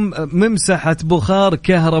اليوم ممسحة بخار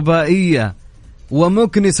كهربائية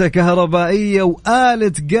ومكنسة كهربائية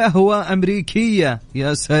وآلة قهوة أمريكية.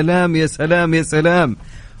 يا سلام يا سلام يا سلام،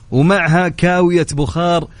 ومعها كاوية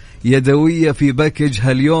بخار يدوية في باكج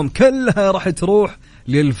هاليوم، كلها راح تروح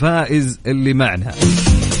للفائز اللي معنا.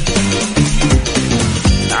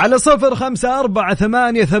 على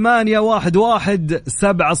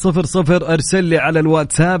 0548811700 ارسل لي على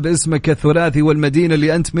الواتساب اسمك الثلاثي والمدينة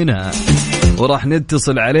اللي أنت منها وراح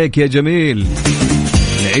نتصل عليك يا جميل.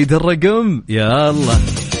 نعيد الرقم يا الله،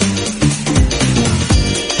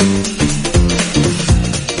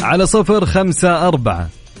 على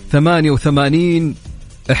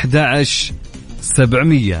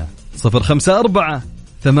 0548811700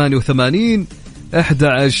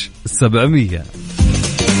 0548811700.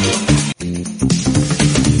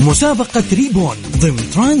 مسابقة ريبون ضمن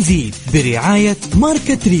ترانزيت برعاية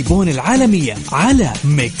ماركة ريبون العالمية على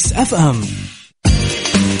ميكس اف ام.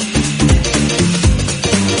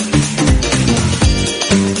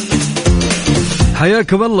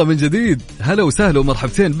 حياكم الله من جديد، هلا وسهلا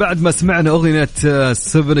ومرحبتين. بعد ما سمعنا أغنية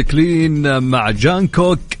سيفن كلين مع جان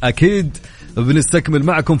كوك أكيد بنستكمل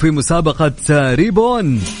معكم في مسابقة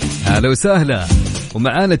ريبون. هلا وسهلا،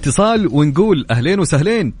 ومعانا اتصال ونقول أهلين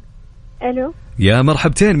وسهلين. ألو يا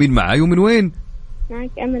مرحبتين، مين معاي ومن وين؟ معك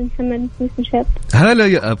أمل محمد خميس مشاب. هلا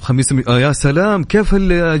يا خميس يا سلام، كيف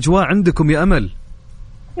الأجواء عندكم يا أمل؟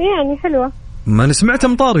 يعني حلوة. ما نسمعت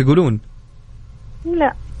أمطار يقولون.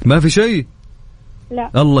 لا ما في شيء.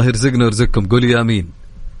 لا الله يرزقنا ويرزقكم، قولي يا أمين.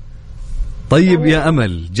 طيب يا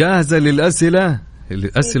أمل جاهزة للأسئلة؟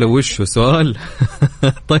 الأسئلة وش سؤال؟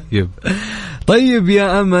 طيب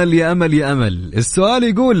يا أمل يا أمل يا أمل، السؤال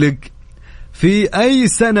يقول لك في أي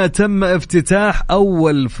سنة تم افتتاح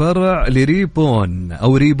أول فرع لريبون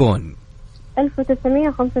أو ريبون؟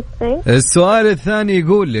 1995. السؤال الثاني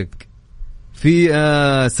يقول لك في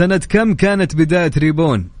سنة كم كانت بداية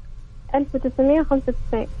ريبون؟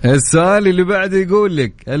 1995. السؤال اللي بعده يقول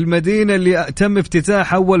لك المدينة اللي تم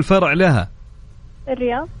افتتاح أول فرع لها؟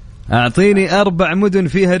 الرياض. أعطيني 4 مدن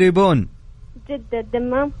فيها ريبون. جدة،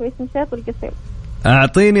 الدمام، خميس مشاب، والقصيم.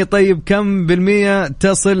 أعطيني طيب كم بالمية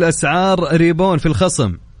تصل أسعار ريبون في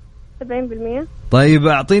الخصم؟ 70%. طيب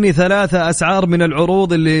أعطيني 3 أسعار من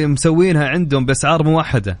العروض اللي مسوينها عندهم بأسعار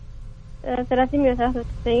موحدة.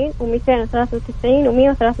 393 و293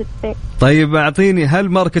 و193. طيب أعطيني هل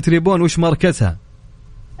ماركة ريبون وش ماركتها؟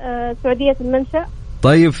 سعودية المنشأ.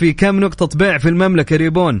 طيب في كم نقطة بيع في المملكة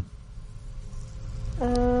ريبون؟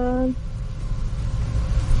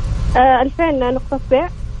 2000 نقطة بيع.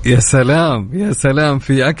 يا سلام يا سلام،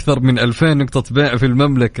 في أكثر من 2000 نقطة بيع في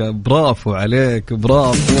المملكة. برافو عليك،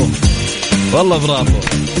 برافو والله، برافو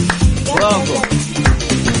برافو.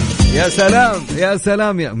 يا سلام يا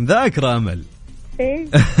سلام يا مذاكرة أمل.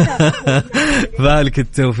 فالك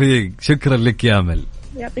التوفيق، شكرا لك يا أمل.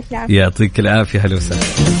 يعطيك العافية. يعطيك العافية، هلا وسهلا.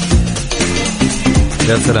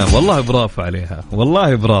 يا سلام والله برافو عليها،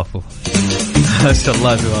 والله برافو. ما شاء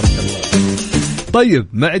الله تبارك الله. طيب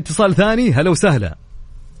مع اتصال ثاني، هلا وسهلا.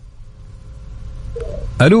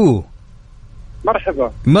 ألو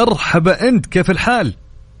مرحبا. مرحبا، أنت كيف الحال؟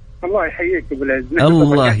 الله يحييك بالعز.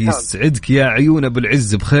 الله يسعدك يا عيون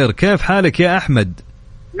بالعز، بخير. كيف حالك يا أحمد؟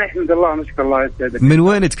 نحمد الله نشكر الله يسعدك. من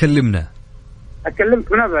وين تكلمنا؟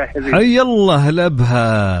 أكلمك من أبها يا حبيبي. حي الله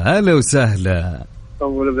الأبها، هلا وسهلا.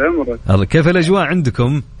 طول بعمرك. الله، كيف الأجواء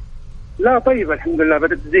عندكم؟ لا طيب الحمد لله،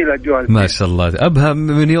 بدأت تزيل الأجواء. ما شاء الله، أبها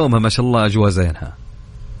من يومها ما شاء الله أجواء زينها.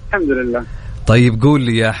 الحمد لله. طيب قول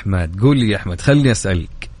لي يا أحمد، قول لي يا أحمد، خلني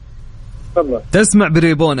أسألك. تفضل. تسمع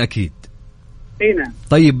بريبون أكيد؟ اي نعم.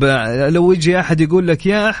 طيب لو يجي أحد يقول لك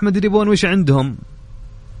يا أحمد ريبون وش عندهم؟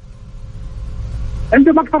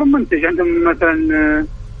 عندهم أكثر من منتج، عندهم مثلا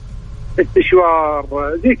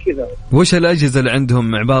استشوار زي كذا. وش الأجهزة اللي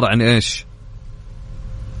عندهم عبارة عن إيش؟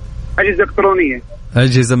 أجهزة إلكترونية.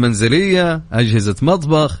 أجهزة منزلية، أجهزة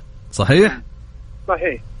مطبخ، صحيح؟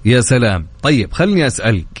 صحيح. يا سلام. طيب خلني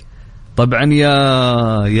أسألك طبعا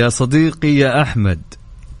يا صديقي يا أحمد،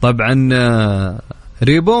 طبعا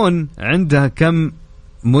ريبون عندها كم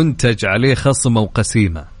منتج عليه خصم أو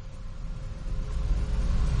قسيمة؟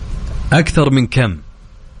 أكثر من كم؟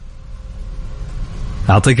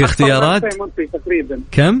 أعطيك اختيارات. تقريبا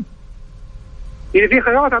كم؟ إذا في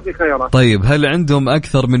خيارات أعطي خيارات. طيب هل عندهم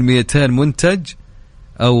أكثر من 200 منتج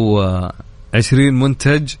أو 20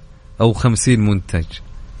 منتج أو 50 منتج؟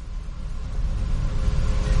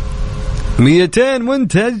 200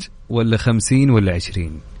 منتج ولا 50 ولا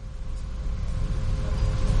 20؟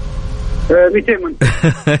 200 منتج.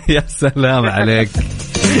 يا سلام عليك.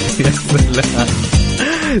 يا سلام.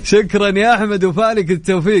 شكرا يا أحمد وفالك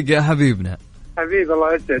التوفيق يا حبيبنا. حبيبي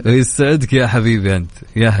الله يسعدك. ويسعدك يا حبيبي أنت.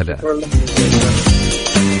 يا هلا.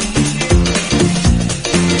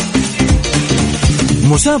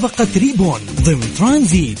 مسابقة ريبون ضمن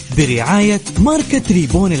ترانزيت برعاية ماركة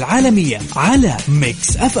ريبون العالمية على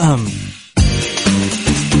ميكس اف ام.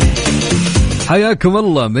 حياكم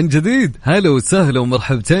الله من جديد. هلا وسهلا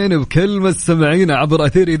ومرحبتين بكل مستمعين عبر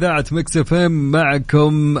أثير إذاعة ميكس اف ام.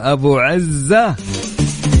 معكم أبو عزة.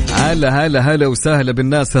 هلا هلا هلا وسهلا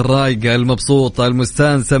بالناس الرايقة المبسوطة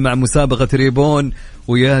المستانسة مع مسابقة ريبون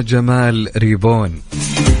ويا جمال ريبون.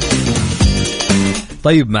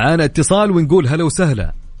 طيب معانا اتصال ونقول هلا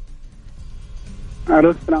وسهلا.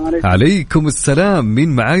 الو السلام عليكم. عليكم السلام. مين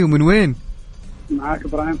معاي ومن وين؟ معاك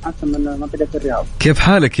ابراهيم حسن من منطقة الرياض. كيف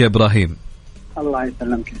حالك يا ابراهيم؟ الله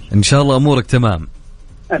يسلمك. ان شاء الله امورك تمام.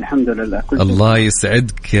 الحمد لله. الله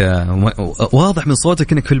يسعدك. واضح من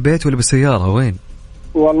صوتك انك في البيت ولا بالسيارة؟ وين؟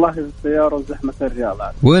 والله بالسيارة وزحمة الرياض.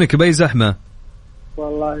 وينك باي زحمة؟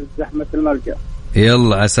 والله زحمة الملقى.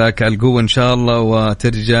 يلا عساك على القوة ان شاء الله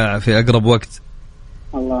وترجع في اقرب وقت.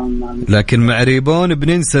 اللهم آمين. لكن مع ريبون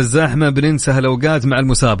بننسى الزحمة، بننسى هالأوقات مع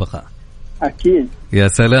المسابقة. أكيد. يا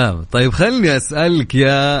سلام. طيب خلني أسألك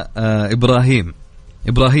يا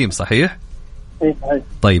إبراهيم صحيح؟ إيه صحيح.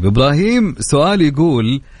 طيب إبراهيم سؤال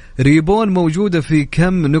يقول ريبون موجودة في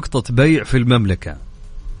كم نقطة بيع في المملكة؟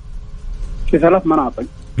 في 3 مناطق.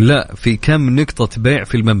 لا، في كم نقطة بيع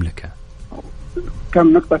في المملكة؟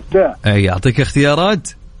 كم نقطة بيع؟ أي أعطيك اختيارات.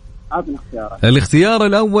 عطنا اختيارات. الاختيار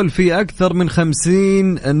الأول في أكثر من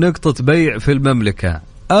 50 نقطة بيع في المملكة،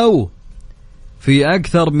 أو في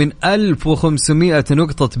أكثر من 1500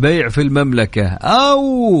 نقطة بيع في المملكة،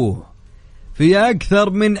 أو في أكثر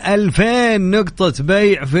من 2000 نقطة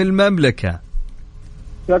بيع في المملكة.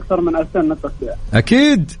 في أكثر من 2000 نقطة بيع.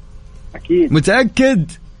 أكيد؟ أكيد.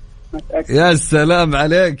 متأكد؟ متأكد. يا سلام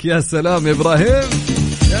عليك. يا سلام يا إبراهيم.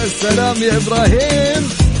 يا سلام يا إبراهيم.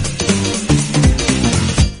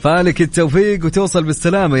 فالك التوفيق وتوصل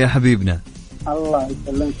بالسلامة يا حبيبنا. الله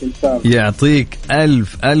يسلمك إن شاء الله. يعطيك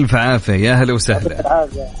ألف عافية. يا هلا وسهلا.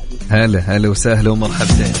 هلا وسهلا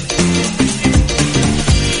ومرحبتين.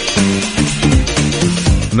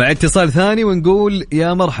 مع اتصال ثاني ونقول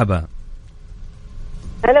يا مرحبا.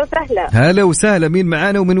 هلا وسهلا. هلا وسهلا. مين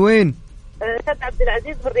معانا ومن وين؟ شذى عبد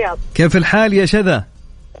العزيز بالرياض. كيف الحال يا شذى؟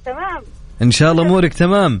 تمام إن شاء الله أمورك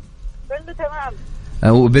تمام. كله تمام.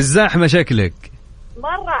 أو بالزحمة شكلك.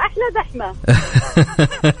 مرة أحلى زحمة.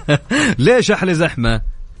 ليش أحلى زحمة؟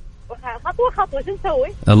 خطوة شو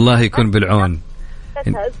نسوي؟ الله يكون بالعون.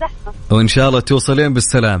 الزحمة. وإن شاء الله توصلين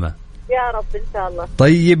بالسلامة يا رب إن شاء الله.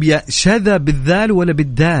 طيب يا شذى بالذال ولا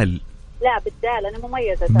بالدال؟ لا بالدال. أنا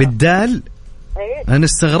مميزة. بالدال؟ أيه؟ أنا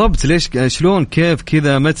استغربت ليش شلون كيف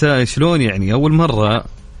كذا متى شلون يعني أول مرة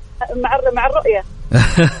مع الرؤية.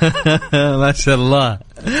 ما شاء الله.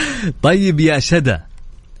 طيب يا شذى.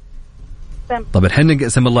 طبعا حنا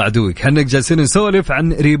قسم الله عدوك حنا جالسين نسولف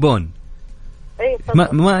عن ريبون.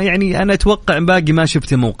 ما يعني أنا أتوقع باقي ما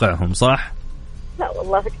شفت موقعهم صح؟ لا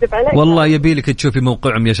والله أكذب عليك. والله يبيلك تشوفي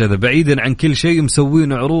موقعهم يا شذى. بعيدا عن كل شيء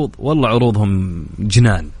مسوين عروض، والله عروضهم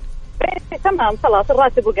جنان. تمام خلاص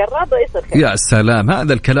الراتب وقرب يصير خير. يا سلام.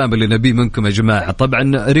 هذا الكلام اللي نبيه منكم يا جماعة.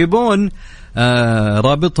 طبعا ريبون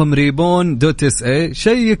رابطهم ريبون.sa.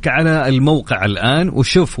 شيك على الموقع الآن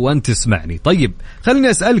وشوف وأنت تسمعني. طيب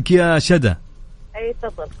خلني أسألك يا شذى. أي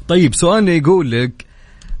تفضل. طيب سؤالنا يقول لك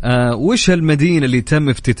وش المدينة اللي تم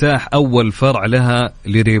افتتاح أول فرع لها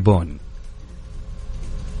لريبون؟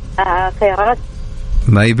 خيارات.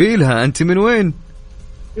 ما يبيلها. أنت من وين؟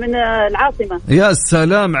 من العاصمة. يا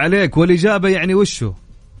سلام عليك. والإجابة يعني وشو؟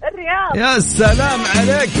 الرياض. يا سلام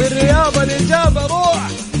عليك. في الرياض الإجابة. روح.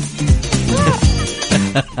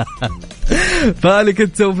 فالك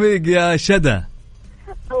التوفيق يا شذى.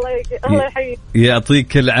 الله يحييك.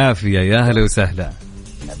 يعطيك العافية. يا هلا وسهلا.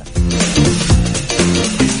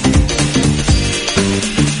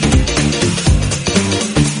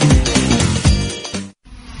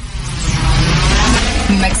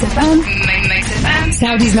 ميكس FM. Mix FM.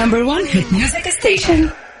 Saudi's #1 hit music station.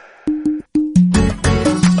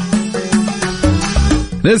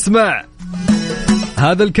 نسمع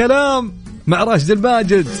هذا الكلام مع راشد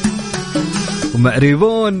الماجد ومع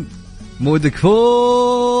ريبون. مودك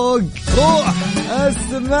فوق، روح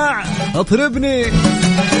اسمع اطربني.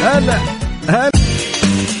 هلا هلا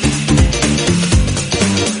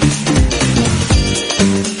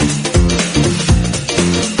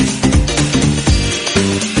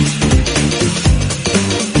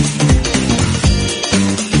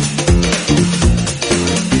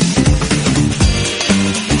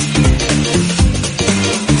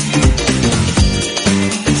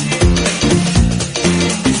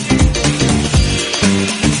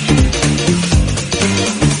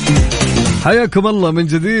حياكم الله من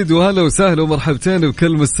جديد وهلا وسهلا ومرحبتين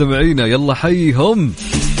بكل مستمعينا. يلا حيهم.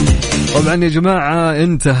 طبعا يا جماعة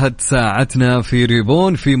انتهت ساعتنا في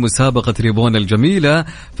ريبون، في مسابقة ريبون الجميلة،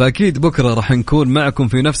 فأكيد بكرة راح نكون معكم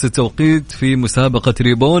في نفس التوقيت في مسابقة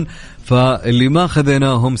ريبون. فاللي ما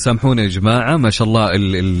خذيناهم سامحونا يا جماعة، ما شاء الله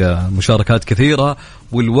المشاركات كثيرة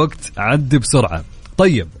والوقت عد بسرعة.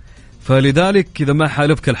 طيب، فلذلك إذا ما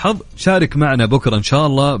حالفك الحظ شارك معنا بكرة إن شاء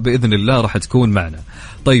الله بإذن الله راح تكون معنا.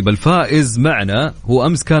 طيب، الفائز معنا هو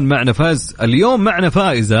أمس كان معنا فاز، اليوم معنا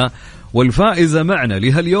فائزة، والفائزة معنا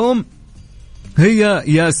لهاليوم هي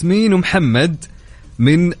ياسمين محمد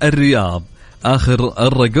من الرياض، آخر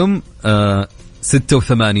الرقم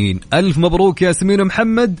 86. ألف مبروك ياسمين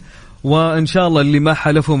محمد، وإن شاء الله اللي ما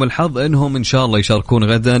حالفهم الحظ إنهم إن شاء الله يشاركون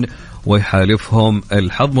غدا ويحالفهم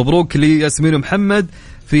الحظ. مبروك لياسمين محمد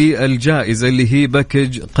في الجائزة اللي هي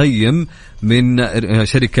باكج قيم من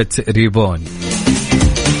شركة ريبون.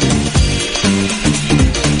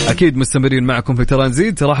 أكيد مستمرين معكم في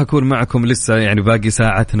ترانزيت، راح أكون معكم لسه يعني باقي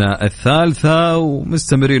ساعتنا الثالثة،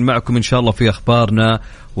 ومستمرين معكم إن شاء الله في أخبارنا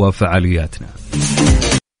وفعالياتنا.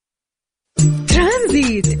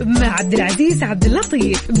 ترانزيت مع عبد العزيز عبد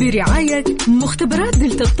اللطيف برعاية مختبرات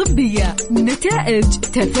دلتا الطبية، نتائج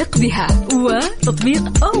تثق بها،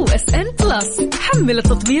 وتطبيق OSN Plus. حمل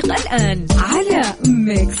التطبيق الآن على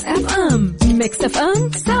ميكس اف ام. ميكس اف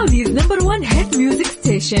ام Saudi's #1 hit music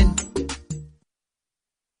station.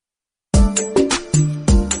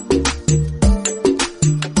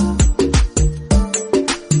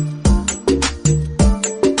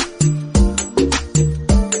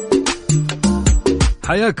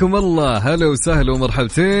 حياكم الله، هلا وسهلا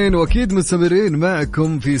ومرحبتين، واكيد مستمرين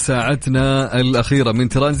معكم في ساعتنا الأخيرة من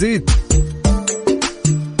ترانزيت.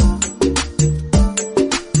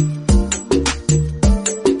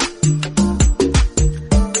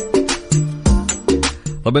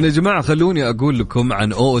 طبعا يا جماعة خلوني أقول لكم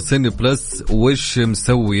عن OSN بلس وش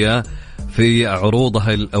مسوية في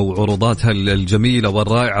عروضها أو عروضاتها الجميلة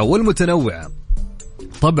والرائعة والمتنوعة.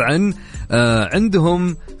 طبعا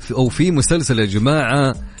عندهم أو في مسلسل يا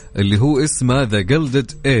جماعة اللي هو اسمه The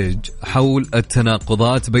Gilded Age، حول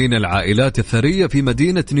التناقضات بين العائلات الثرية في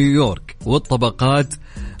مدينة نيويورك والطبقات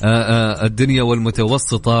الدنيا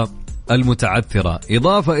والمتوسطة المتعثرة،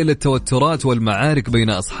 إضافة إلى التوترات والمعارك بين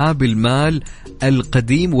أصحاب المال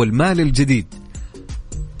القديم والمال الجديد.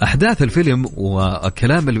 أحداث الفيلم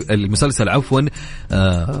وكلام المسلسل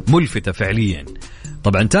ملفتة فعليا.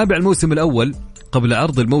 طبعا تابع الموسم الأول قبل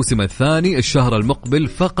عرض الموسم الثاني الشهر المقبل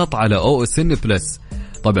فقط على OSN بلس.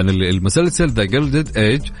 طبعا المسلسل The Gilded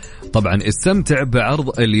Age طبعا استمتع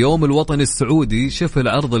بعرض اليوم الوطني السعودي. شوف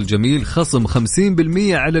العرض الجميل، خصم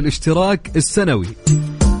 50% على الاشتراك السنوي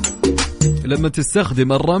لما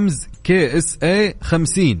تستخدم الرمز KSA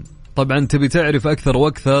 50. طبعا تبي تعرف أكثر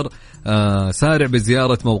وأكثر سارع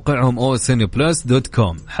بزيارة موقعهم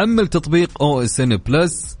osnplus.com. حمل تطبيق OSN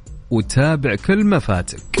Plus وتابع كل ما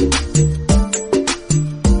فاتك.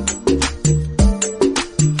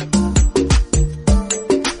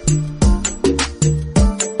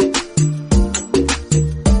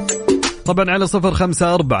 طبعا على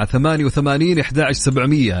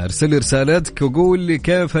 0548811700 ارسل رسالتك وقول لي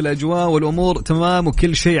كيف الأجواء والأمور تمام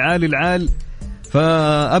وكل شيء عالي العال.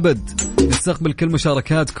 فأبد نستقبل كل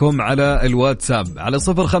مشاركاتكم على الواتساب على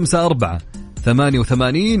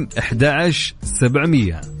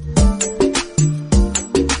 0548811700.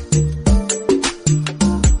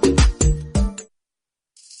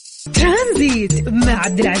 ترانزيت مع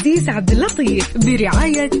عبد العزيز عبد اللطيف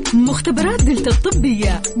برعاية مختبرات دلتا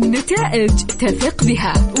الطبية، نتائج تثق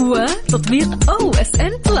بها، وتطبيق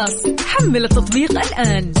OSN Plus. حمل التطبيق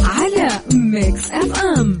الآن على ميكس اف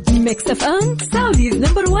ام. ميكس اف ام Saudi's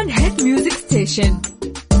 #1 hit music station.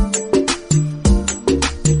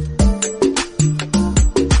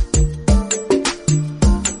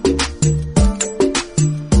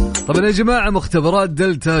 طبعا يا يا جماعة مختبرات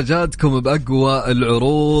دلتا جاتكم بأقوى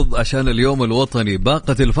العروض عشان اليوم الوطني.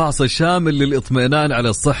 باقة الفحص الشامل للإطمئنان على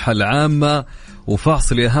الصحة العامة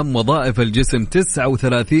وفحص لأهم وظائف الجسم،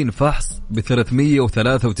 39 فحص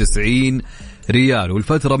ب393 ريال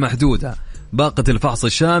والفترة محدودة. باقة الفحص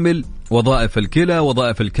الشامل وظائف الكلى،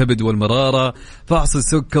 وظائف الكبد والمرارة، فحص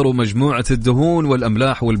السكر ومجموعة الدهون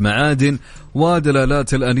والأملاح والمعادن،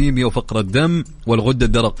 ودلالات الأنيميا وفقر الدم والغدة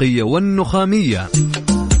الدرقية والنخامية،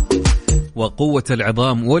 وقوة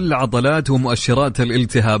العظام والعضلات، ومؤشرات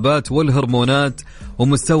الالتهابات والهرمونات،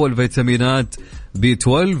 ومستوى الفيتامينات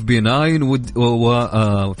B12 B9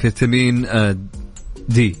 وفيتامين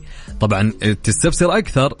D. طبعا تستفسر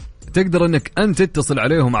أكثر تقدر أنك أنت تتصل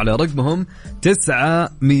عليهم على رقمهم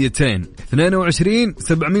 9222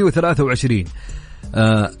 723.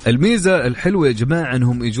 الميزة الحلوة يا جماعة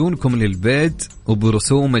أنهم يجونكم للبيت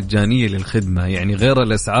وبرسوم مجانية للخدمة، يعني غير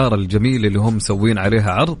الأسعار الجميلة اللي هم مسوين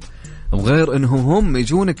عليها عرض، وغير أنهم هم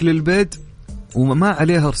يجونك للبيت وما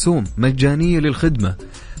عليها رسوم مجانية للخدمة.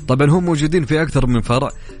 طبعا هم موجودين في أكثر من فرع،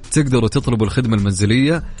 تقدروا تطلبوا الخدمة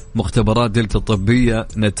المنزلية. مختبرات دلتا الطبية،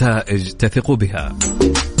 نتائج تثقوا بها.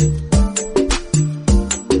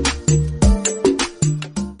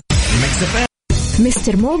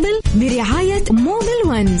 مستر موبل برعاية موبل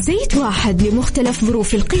ون، زيت واحد لمختلف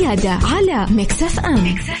ظروف القيادة على ميكس اف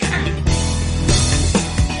ام.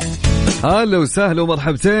 هلا وسهلا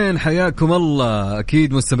ومرحبتين، حياكم الله.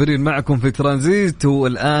 أكيد مستمرين معكم في ترانزيت،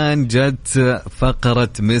 والآن جت فقرة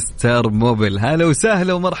مستر موبل. هلا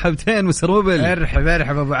وسهلا ومرحبتين مستر موبل.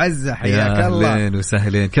 مرحب أبو عزة، حياك الله. أهلين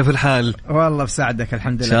وسهلين، كيف الحال؟ والله بساعدك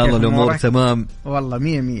الحمد لله. إن شاء الله الأمور تمام. والله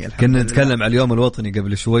 100 الحمد كنا لله. نتكلم على اليوم الوطني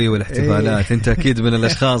قبل شوي والاحتفالات. أنت أكيد من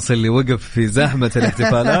الأشخاص اللي وقف في زحمة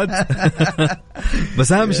الاحتفالات.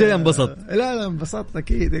 بس أهم شيء انبسط. لا انبسطت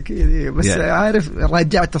أكيد بس يعني عارف،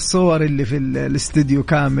 رجعت الصور اللي في الاستوديو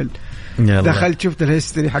كامل. يلا. دخلت شفت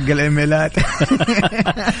الهيستوري حق الايميلات.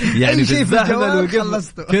 يعني في الزحمة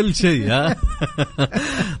كل شيء. ها.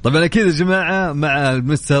 طبعا أكيد يا جماعة مع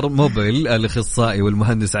المستر موبل الأخصائي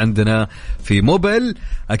والمهندس عندنا في موبل،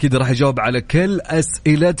 أكيد راح يجاوب على كل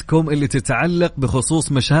أسئلتكم اللي تتعلق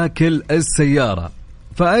بخصوص مشاكل السيارة.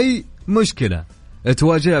 فأي مشكلة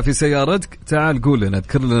تواجهها في سيارتك تعال قول لنا،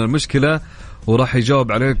 اذكر لنا المشكلة، وراح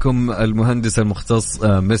يجاوب عليكم المهندس المختص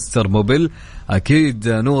مستر موبل. أكيد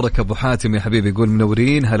نورك أبو حاتم يا حبيبي يقول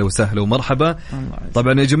منورين، هلا وسهلا ومرحبا.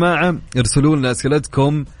 طبعا يا جماعة ارسلوا لنا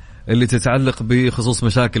أسئلتكم اللي تتعلق بخصوص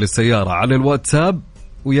مشاكل السيارة على الواتساب،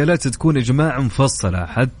 ويا لا تكون يا جماعة مفصلة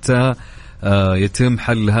حتى يتم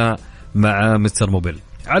حلها مع مستر موبل.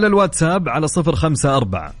 على الواتساب على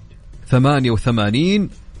 054 88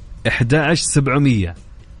 11700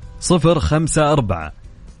 054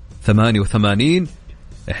 88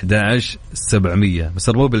 11700.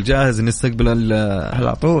 مستر موبل جاهز نستقبل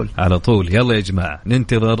على طول. يلا يا جماعة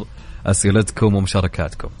ننتظر أسئلتكم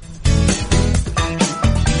ومشاركاتكم.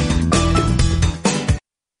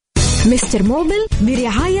 مستر موبل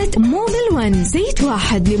برعاية موبل ون، زيت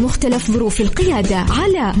واحد لمختلف ظروف القيادة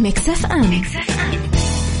على ميكس اف ام.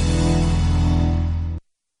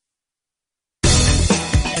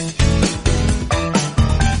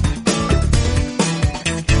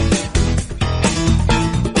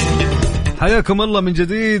 حياكم الله من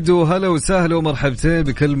جديد، وهلا وسهلا ومرحبتين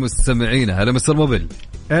بكل مستمعينا. هلا مستر موبل.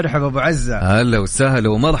 ارحب ابو عزة. هلا وسهلا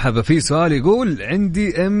ومرحبا. في سؤال يقول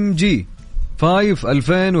عندي MG 5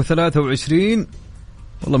 2023،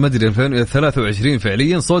 والله ما ادري 2023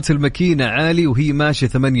 فعليا، صوت الماكينة عالي وهي ماشي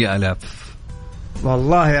 8000.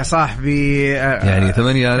 والله يا صاحبي يعني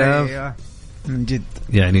 8000 أيوة. من جد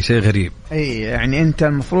يعني شيء غريب. اي يعني انت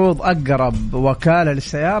المفروض اقرب وكالة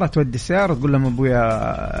للسيارة تودي السيارة تقول لهم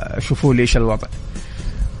ابويا شوفوا لي ايش الوضع.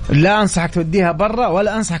 لا انصحك توديها برا،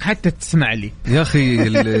 ولا انصحك حتى تسمع لي يا اخي.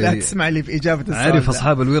 لا تسمع لي في اجابة السؤال. عارف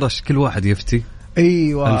اصحاب الورش كل واحد يفتي.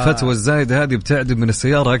 ايوه الفتوى الزايدة هذه بتعدم من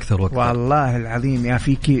السيارة اكثر واكثر. والله العظيم يا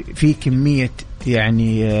في كمية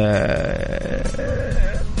يعني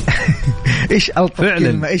ايش ألطف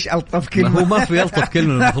كلمة، ايش ألطف كلمة. ما هو ما في ألطف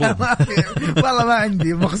كلمة المفروض. والله ما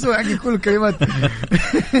عندي مخزوع عندي كل كلمات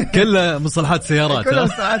كلها مصطلحات سيارات. كلها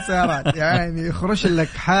مصطلحات سيارات يعني يخرج لك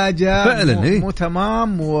حاجة فعلا مو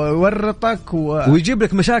تمام ويورطك ويجيب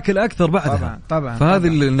لك مشاكل أكثر بعدها. طبعا فهذه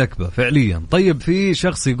النكبة فعليا. طيب في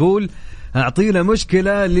شخص يقول أعطينا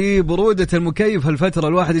مشكلة لبرودة المكيف هالفترة،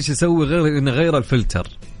 الواحد إيش يسوي غير إنه غير الفلتر؟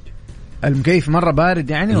 المكيف مرة بارد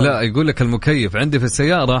يعني لا يقول لك المكيف عندي في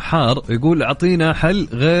السيارة حار، يقول أعطينا حل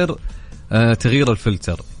غير تغيير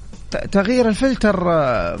الفلتر. تغيير الفلتر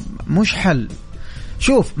مش حل.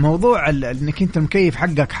 شوف موضوع انك انت المكيف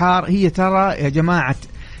حقك حار، هي ترى يا جماعة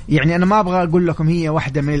يعني أنا ما أبغى أقول لكم هي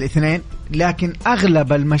واحدة من الاثنين، لكن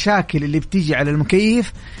أغلب المشاكل اللي بتيجي على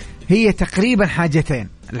المكيف هي تقريبا حاجتين.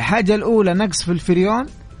 الحاجة الأولى نقص في الفريون،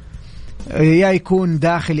 يا يكون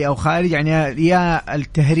داخلي أو خارج، يعني يا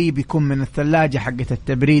التهريب يكون من الثلاجة حقة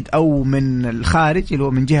التبريد أو من الخارج اللي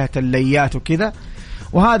هو من جهة الليات وكذا،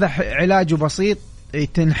 وهذا علاجه بسيط،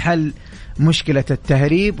 تنحل مشكلة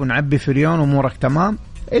التهريب ونعبي فريون وأمورك تمام.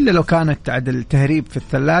 إلا لو كانت عند التهريب في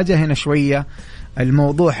الثلاجة هنا شوية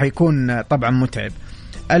الموضوع حيكون طبعا متعب.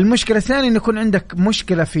 المشكلة الثانية إن يكون عندك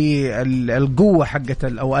مشكلة في القوة حقة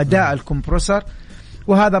أو أداء الكمبروسر،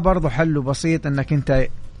 وهذا برضو حله بسيط، إنك أنت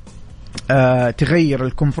تغير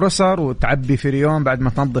الكمبروسر وتعبي فريون بعد ما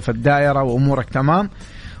تنظف الدائرة وأمورك تمام.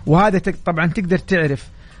 وهذا طبعا تقدر تعرف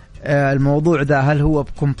الموضوع ده هل هو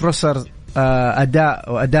بكمبروسر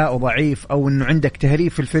أداء ضعيف أو إنه عندك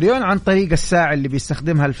تهريب في الفريون عن طريق الساعة اللي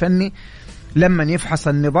بيستخدمها الفني لما يفحص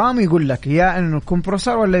النظام يقول لك يا إنه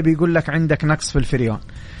الكمبروسر ولا بيقول لك عندك نقص في الفريون.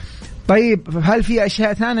 طيب هل في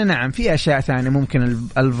أشياء ثانية؟ نعم في أشياء ثانية، ممكن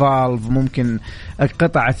الفالف، ممكن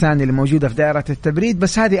القطع الثانية اللي موجودة في دائرة التبريد،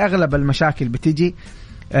 بس هذه أغلب المشاكل بتيجي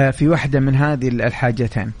في واحدة من هذه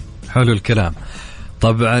الحاجتين. حلو الكلام.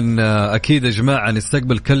 طبعا أكيد يا جماعة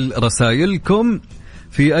نستقبل كل رسائلكم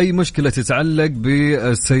في أي مشكلة تتعلق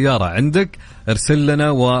بالسيارة عندك، ارسل لنا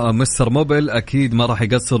ومستر موبيل أكيد ما راح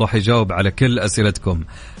يقصر، راح يجاوب على كل أسئلتكم.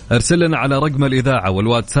 ارسل لنا على رقم الإذاعة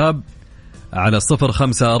والواتساب على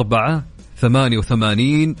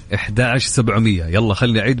 054-88-11700. يلا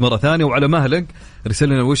خلني أعيد مرة ثانية وعلى مهلك، ارسل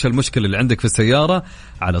لنا وش المشكلة اللي عندك في السيارة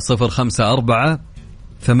على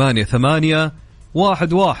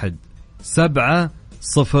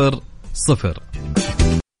 054-88-11700.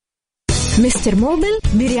 مستر موبيل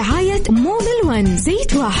برعاية موبيل 1،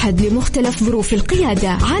 زيت واحد لمختلف ظروف القيادة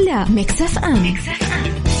على ميكس اف ام.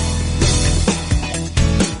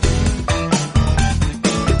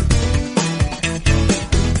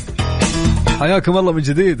 حياكم الله من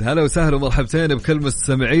جديد، هلا وسهلا ومرحبتين بكل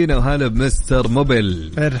مستمعينا، وهلا بمستر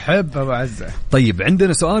موبيل. ارحب ابو عزة. طيب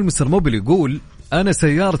عندنا سؤال مستر موبيل يقول أنا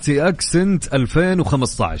سيارتي أكسنت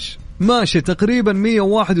 2015 ماشي تقريبا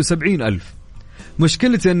 171,000.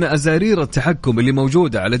 مشكلتي أن أزارير التحكم اللي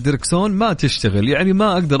موجودة على الدركسون ما تشتغل، يعني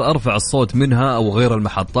ما أقدر أرفع الصوت منها أو غير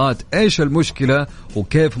المحطات. إيش المشكلة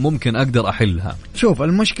وكيف ممكن أقدر أحلها؟ شوف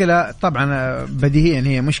المشكلة طبعا بديهيا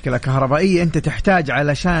هي مشكلة كهربائية، أنت تحتاج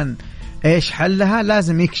علشان إيش حلها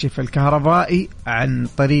لازم يكشف الكهربائي عن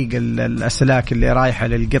طريق الأسلاك اللي رايحة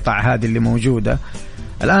للقطع هذه اللي موجودة.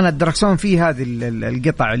 الآن الدركسون فيه هذه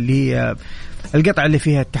القطع اللي هي القطع اللي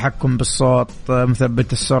فيها التحكم بالصوت،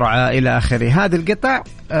 مثبت السرعة إلى آخره. هذه القطع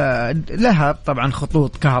لها طبعا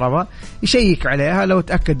خطوط كهرباء يشيك عليها، لو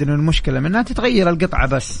تأكد إنه المشكلة منها تتغير القطعة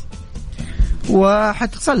بس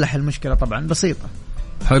وحتصلح المشكلة، طبعا بسيطة.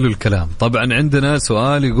 حلو الكلام. طبعا عندنا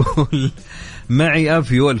سؤال يقول معي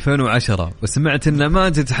أفيو 2010 وسمعت إنها ما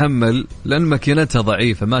تتحمل لأن ماكينتها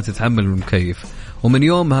ضعيفة ما تتحمل المكيف، ومن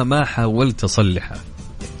يومها ما حاولت أصلحها.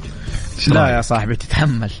 لا يا صاحبي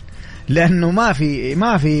تتحمل، لأنه ما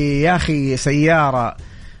في يا أخي سيارة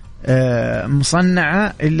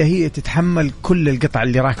مصنعة إلا هي تتحمل كل القطع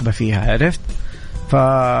اللي راكبة فيها، عرفت؟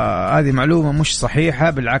 فهذه معلومة مش صحيحة،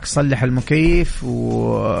 بالعكس صلح المكيف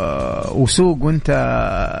وسوق وانت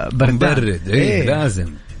برد. إيه لازم.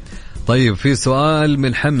 طيب في سؤال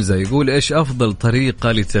من حمزة يقول إيش أفضل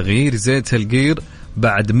طريقة لتغيير زيت الجير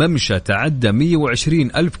بعد ممشى تعدى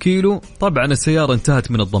 120,000 كيلو؟ طبعا السيارة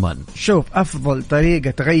انتهت من الضمان. شوف أفضل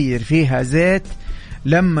طريقة تغير فيها زيت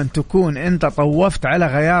لما تكون أنت طوفت على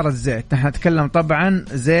غيار الزيت. نحن نتكلم طبعا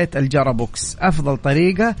زيت الجرابوكس. أفضل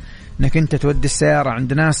طريقة أنك أنت تودي السيارة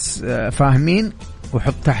عند ناس فاهمين،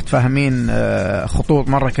 وحط تحت فاهمين خطوط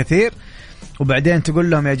مرة كثير، وبعدين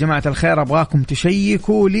تقول لهم يا جماعة الخير أبغاكم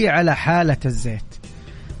تشيكوا لي على حالة الزيت.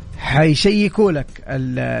 حيشيكوا لك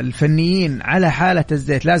الفنيين على حالة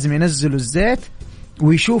الزيت، لازم ينزلوا الزيت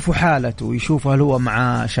ويشوفوا حالته، ويشوفوا هل هو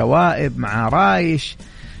مع شوائب مع رايش.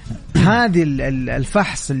 هذه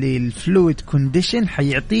الفحص للفلويد كونديشن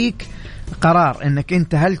حيعطيك قرار انك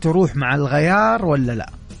انت هل تروح مع الغيار ولا لا.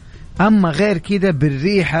 اما غير كده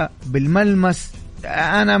بالريحة بالملمس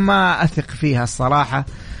انا ما اثق فيها الصراحة.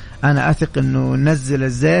 انا اثق انه ننزل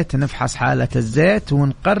الزيت، نفحص حالة الزيت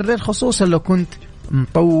ونقرر، خصوصا لو كنت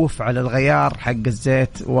مطوف على الغيار حق الزيت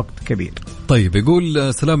وقت كبير. طيب يقول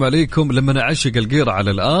السلام عليكم، لما نعشق الجير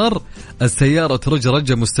على الآر السيارة ترج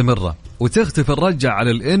رجة مستمرة وتختفي الرجة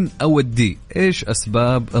على الإن أو الدي، إيش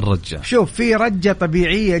أسباب الرجة؟ شوف في رجة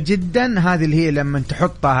طبيعية جدا، هذه اللي هي لما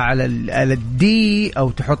تحطها على الدي أو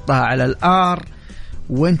تحطها على الآر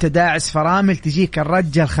وانت داعس فرامل تجيك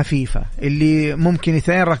الرجة الخفيفة اللي ممكن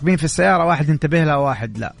اثنين راكبين في السيارة واحد انتبه لها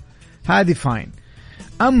واحد لا، هذه فاين.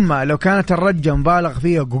 أما لو كانت الرجة مبالغ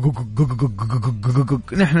فيها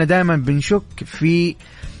نحن دائما بنشك في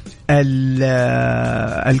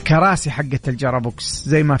الكراسي حقت الجرابوكس.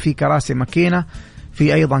 زي ما في كراسي ماكينة،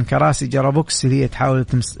 في أيضا كراسي جرابوكس اللي هي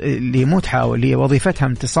اللي مو تحاول، اللي هي وظيفتها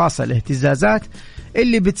امتصاص الاهتزازات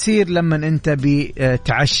اللي بتصير لما أنت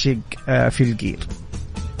بتعشق في الجير.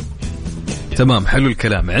 تمام، حلو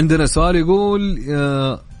الكلام. عندنا سؤال يقول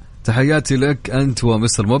تحياتي لك أنت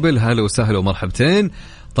ومستر موبيل، هلا وسهلا ومرحبتين.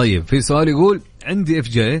 طيب في سؤال يقول عندي اف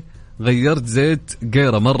جي، غيرت زيت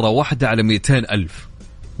غيره مرة واحدة على 200,000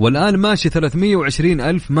 والآن ماشي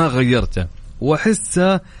 320,000 ما غيرته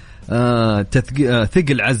وأحسه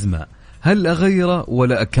ثقل عزمة، هل أغيره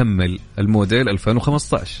ولا أكمل الموديل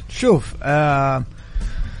 2015؟ شوف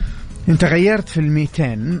انت غيرت في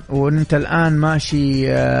 200 وانت الآن ماشي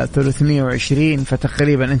 320،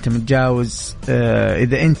 فتقريبا انت متجاوز.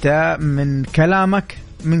 اذا انت من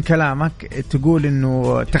كلامك تقول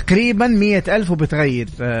انه تقريبا 100,000 وبتغير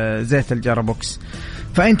زيت الجرابوكس،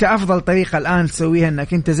 فانت افضل طريقة الآن تسويها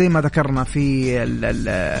انك انت زي ما ذكرنا في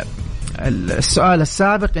السؤال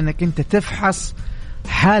السابق، انك انت تفحص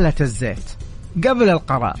حالة الزيت قبل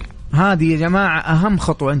القرار. هذه يا جماعة اهم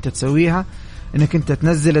خطوة انت تسويها، انك انت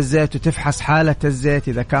تنزل الزيت وتفحص حالة الزيت.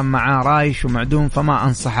 اذا كان معاه رايش ومعدوم فما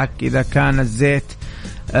انصحك، اذا كان الزيت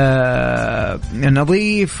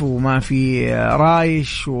نظيف وما في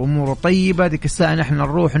رايش واموره طيبة، ديك الساعة نحن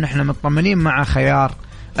نروح ونحن مطمنين مع خيار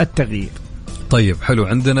التغيير. طيب حلو.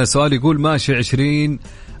 عندنا سؤال يقول ماشي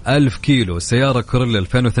 20,000 كيلو سيارة كوريلا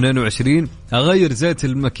 2022، أغير زيت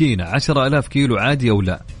الماكينة 10,000 كيلو عادي أو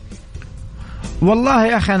لا؟ والله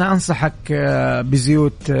يا أخي أنا أنصحك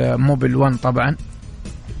بزيوت موبيل 1 طبعا،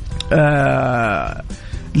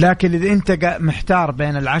 لكن إذا أنت محتار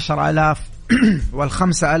بين 10,000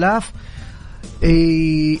 وال5,000،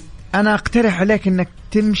 أنا أقترح عليك أنك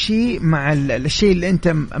تمشي مع الشيء اللي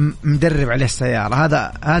أنت مدرب عليه السيارة.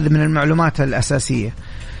 هذا من المعلومات الأساسية.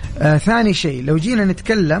 ثاني شيء لو جينا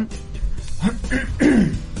نتكلم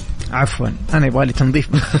عفوا أنا يبغالي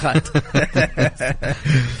تنظيف بالخات.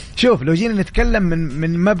 شوف لو جينا نتكلم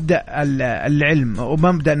من مبدأ العلم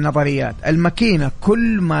ومبدأ النظريات، الماكينة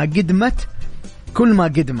كل ما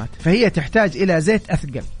قدمت فهي تحتاج إلى زيت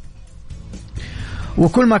أثقل،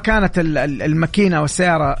 وكل ما كانت الماكينة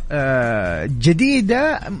والسيارة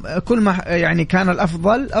جديدة كل ما يعني كان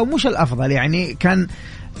الأفضل، أو مش الأفضل يعني كان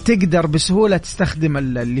تقدر بسهولة تستخدم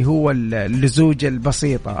اللي هو اللزوج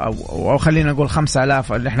البسيطة، أو خلينا نقول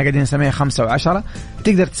 5,000 اللي احنا قاعدين نسميها 5 و10،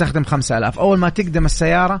 تقدر تستخدم 5,000. أول ما تقدم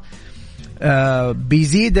السيارة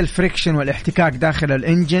بيزيد الفريكشن والاحتكاك داخل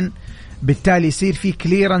الإنجن، بالتالي يصير في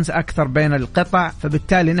كليرنس أكثر بين القطع،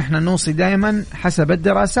 فبالتالي نحن نوصي دائما حسب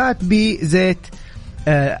الدراسات بزيت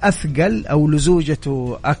أثقل أو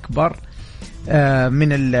لزوجته أكبر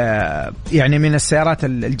من السيارات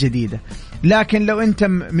الجديدة. لكن لو أنت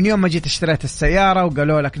من يوم ما جيت اشتريت السيارة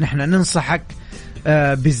وقالوا لك نحن ننصحك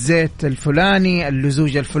بالزيت الفلاني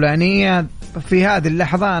اللزوجة الفلانية، في هذه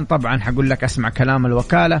اللحظة طبعا حقول لك أسمع كلام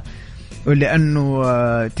الوكالة،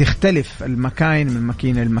 ولأنه تختلف المكاين من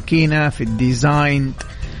ماكينة لماكينة في الديزاين،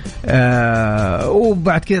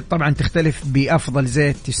 وبعد كده طبعا تختلف بأفضل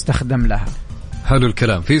زيت يستخدم لها. حلو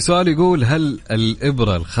الكلام. في سؤال يقول هل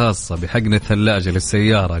الإبرة الخاصة بحقن الثلاجة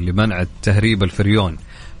للسيارة لمنع تهريب الفريون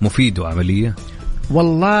مفيد وعملية؟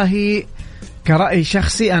 والله كرأي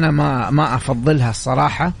شخصي أنا ما أفضلها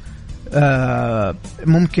الصراحة.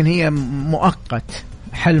 ممكن هي مؤقت،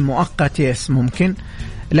 حل مؤقت يس ممكن،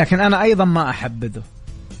 لكن أنا أيضا ما أحبذه.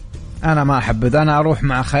 أنا أروح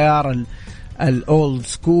مع خيار الأولد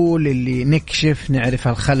سكول اللي نكشف نعرف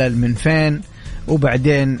الخلل من فين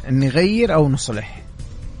وبعدين نغير أو نصلح.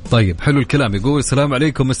 طيب حلو الكلام. يقول السلام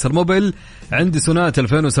عليكم مستر موبيل، عندي سونات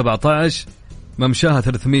 2017 ممشاها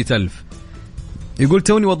 300,000. يقول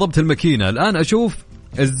توني وضبت الماكينة، الآن أشوف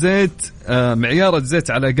الزيت معيار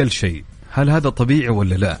الزيت على أقل شيء، هل هذا طبيعي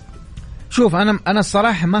ولا لا؟ شوف أنا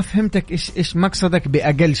الصراحة ما فهمتك إيش مقصدك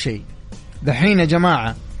بأقل شيء. دحين يا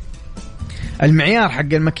جماعة المعيار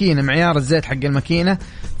حق الماكينة، معيار الزيت حق الماكينة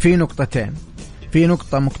في نقطتين، في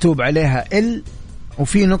نقطة مكتوب عليها L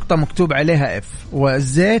وفي نقطة مكتوب عليها F،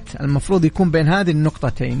 والزيت المفروض يكون بين هذه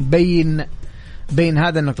النقطتين، بين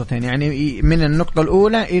هذا النقطتين، يعني من النقطة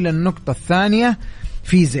الأولى إلى النقطة الثانية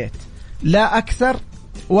في زيت، لا أكثر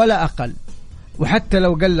ولا أقل. وحتى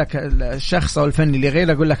لو قال لك الشخص أو الفني اللي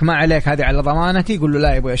غيره يقول لك ما عليك هذه على ضمانتي، يقول له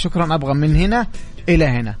لا يا أبوي شكرا أبغى من هنا إلى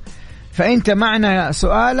هنا. فأنت معنى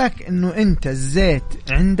سؤالك إنه أنت الزيت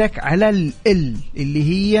عندك على ال اللي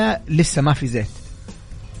هي لسه ما في زيت.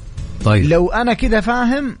 طيب لو أنا كده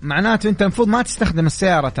فاهم معناته أنت المفروض ما تستخدم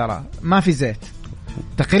السيارة، ترى ما في زيت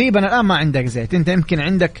تقريبا الآن، ما عندك زيت. أنت يمكن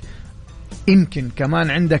عندك يمكن كمان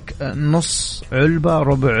عندك نص علبة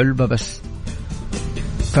ربع علبة بس،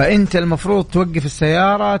 فأنت المفروض توقف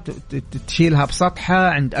السيارة تشيلها بسطحها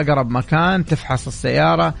عند أقرب مكان، تفحص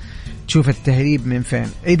السيارة تشوف التهريب من فين.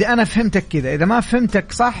 إذا أنا فهمتك كذا، إذا ما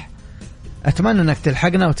فهمتك صح أتمنى أنك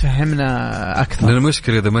تلحقنا وتفهمنا أكثر. لأن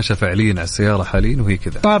المشكلة إذا مشى فعليا على السيارة حاليا وهي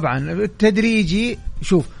كذا. طبعا تدريجي،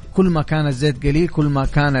 شوف كل ما كان الزيت قليل كل ما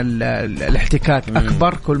كان الاحتكاك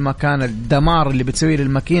أكبر، كل ما كان الدمار اللي بتسويه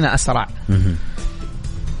للماكينة أسرع.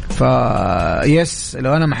 فيس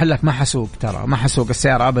لو أنا محلك ما حسوق، ترى ما حسوق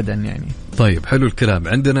السيارة أبدا يعني. طيب حلو الكلام.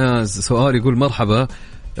 عندنا سؤال يقول مرحبا،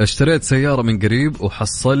 اشتريت سيارة من قريب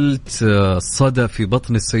وحصلت صدى في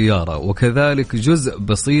بطن السيارة وكذلك جزء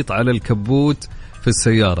بسيط على الكبوت في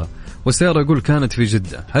السيارة، والسيارة يقول كانت في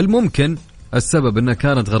جدة، هل ممكن السبب أنها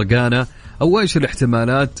كانت غرقانة أو إيش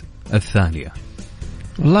الاحتمالات الثانية؟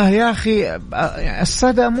 والله يا أخي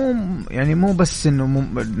الصدى مو بس إنه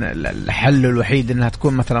الحل الوحيد إنها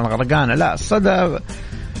تكون مثلا غرقانة، لا الصدى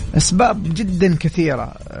أسباب جدا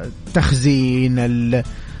كثيرة، تخزين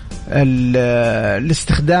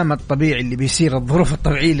الاستخدام الطبيعي اللي بيصير، الظروف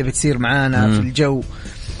الطبيعية اللي بتصير معانا في الجو،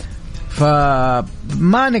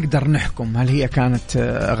 فما نقدر نحكم هل هي كانت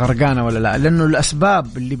غرقانة ولا لا، لأنه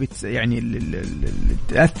الأسباب اللي اللي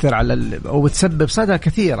تأثر على أو بتسبب صدى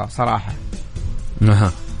كثيرة صراحة.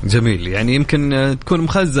 جميل، يعني يمكن تكون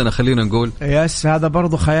مخزنة خلينا نقول. يس هذا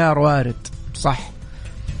برضو خيار وارد صح.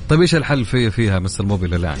 طيب إيش الحل فيها مستر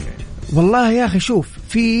موبيل الآن؟ والله يا أخي شوف،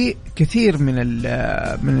 في كثير من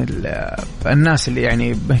الناس اللي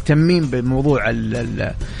يعني مهتمين بموضوع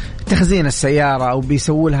تخزين السيارة أو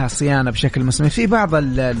بيسووا لها صيانة بشكل مستمر. في بعض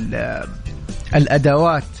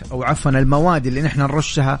الأدوات أو عفوا المواد اللي نحن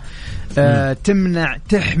نرشها تمنع،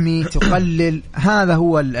 تحمي، تقلل. هذا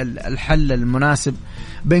هو الحل المناسب.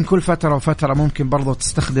 بين كل فترة وفترة ممكن برضو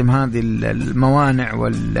تستخدم هذه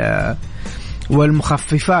الموانع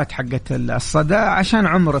والمخففات حقت الصدى عشان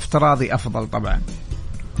عمر افتراضي أفضل طبعا.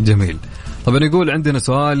 جميل. طبعا يقول عندنا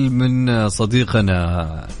سؤال من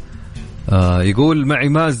صديقنا، يقول معي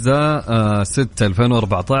مازدا 6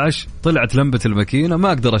 2014 طلعت لمبة الماكينة ما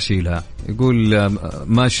أقدر أشيلها، يقول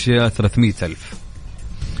ماشية 300,000.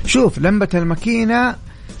 شوف لمبة الماكينة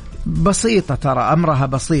بسيطة، ترى أمرها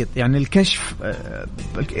بسيط، يعني الكشف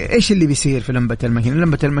إيش اللي بيصير في لمبة الماكينة.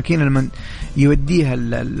 لمبة الماكينة لما يوديها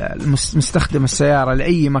المستخدم السيارة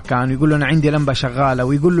لأي مكان يقول له أنا عندي لمبة شغالة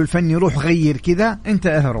ويقول له الفني روح غير كذا، أنت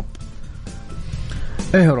اهرب.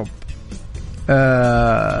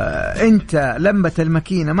 أنت لمبة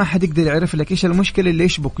الماكينة ما حد يقدر يعرف لك إيش المشكلة اللي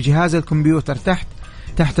يشبك جهاز الكمبيوتر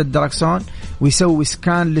تحت الدركسون ويسوي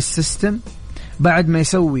سكان للسيستم. بعد ما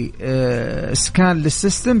يسوي سكان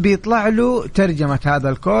للسيستم بيطلع له ترجمة هذا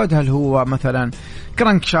الكود، هل هو مثلا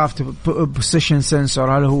كرانك شافت بوزيشن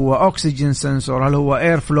سنسور، هل هو أوكسجين سنسور، هل هو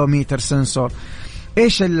اير فلو ميتر سنسور،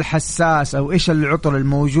 ايش الحساس او ايش العطل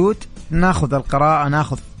الموجود. ناخذ القراءة،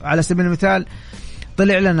 ناخذ على سبيل المثال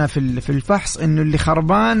طلع لنا في الفحص انه اللي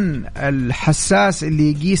خربان الحساس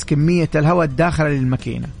اللي يقيس كمية الهواء الداخلة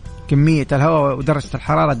للماكينة، كمية الهواء ودرجة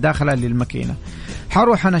الحرارة الداخلة للماكينة.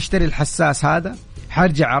 حروح أنا أشتري الحساس هذا،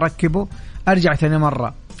 حرجع أركبه، أرجع ثاني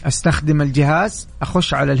مرة أستخدم الجهاز،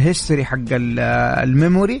 أخش على الهيستوري حق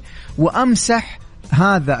الميموري وأمسح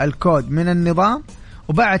هذا الكود من النظام،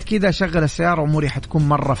 وبعد كذا أشغل السيارة وأموري حتكون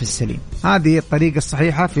مرة في السليم. هذه الطريقة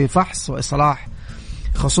الصحيحة في فحص وإصلاح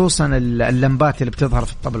خصوصا اللمبات اللي بتظهر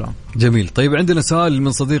في الطبلون. جميل. طيب عندنا سؤال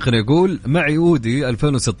من صديقنا يقول معي أودي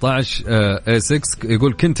 2016 A6،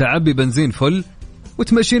 يقول كنت أعبي بنزين فل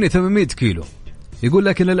وتمشيني 800 كيلو، يقول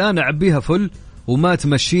لكن الآن أعبيها فل وما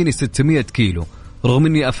تمشيني 600 كيلو رغم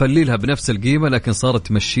أني أفللها بنفس القيمة لكن صارت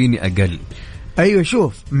تمشيني أقل. أيوة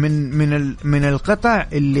شوف، من القطع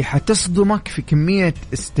اللي حتصدمك في كمية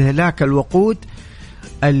استهلاك الوقود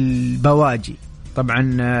البواجي. طبعا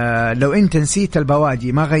لو انت نسيت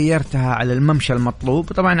البواجي ما غيرتها على الممشى المطلوب،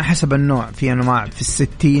 طبعا حسب النوع، في انواع في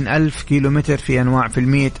 60,000 كيلومتر، في انواع في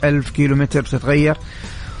 100,000 كيلومتر بتتغير.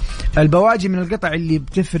 البواجي من القطع اللي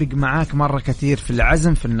بتفرق معاك مرة كثير في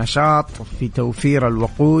العزم، في النشاط، في توفير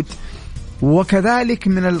الوقود. وكذلك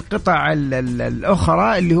من القطع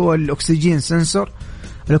الأخرى اللي هو الأكسجين سنسور.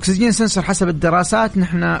 الأكسجين سنسور حسب الدراسات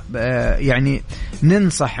نحن يعني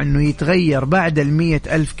ننصح أنه يتغير بعد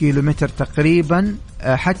 100,000 كيلومتر تقريبا،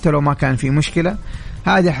 حتى لو ما كان في مشكلة.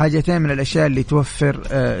 هذه حاجتين من الأشياء اللي توفر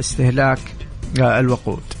استهلاك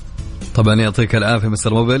الوقود. طبعا يعطيك العافية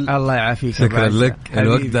مستر موبل. الله يعافيك. شكرا لك.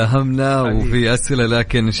 الوقت داهمنا وفي أسئلة،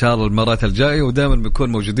 لكن إن شاء الله المرات الجاية ودائما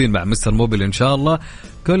بنكون موجودين مع مستر موبل إن شاء الله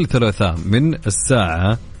كل ثلاثاء من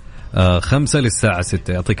الساعة 5 للساعة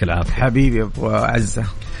 6. يعطيك العافية حبيبي أبو عزة.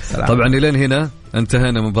 طبعا إلين هنا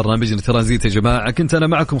انتهينا من برنامجنا ترانزيت يا جماعة. كنت أنا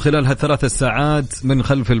معكم خلال هالثلاث ساعات من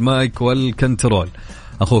خلف المايك والكنترول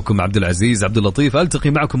أخوكم عبد العزيز عبد اللطيف. ألتقي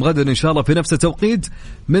معكم غدا إن شاء الله في نفس التوقيت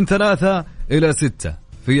من 3 إلى 6.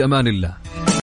 في أمان الله.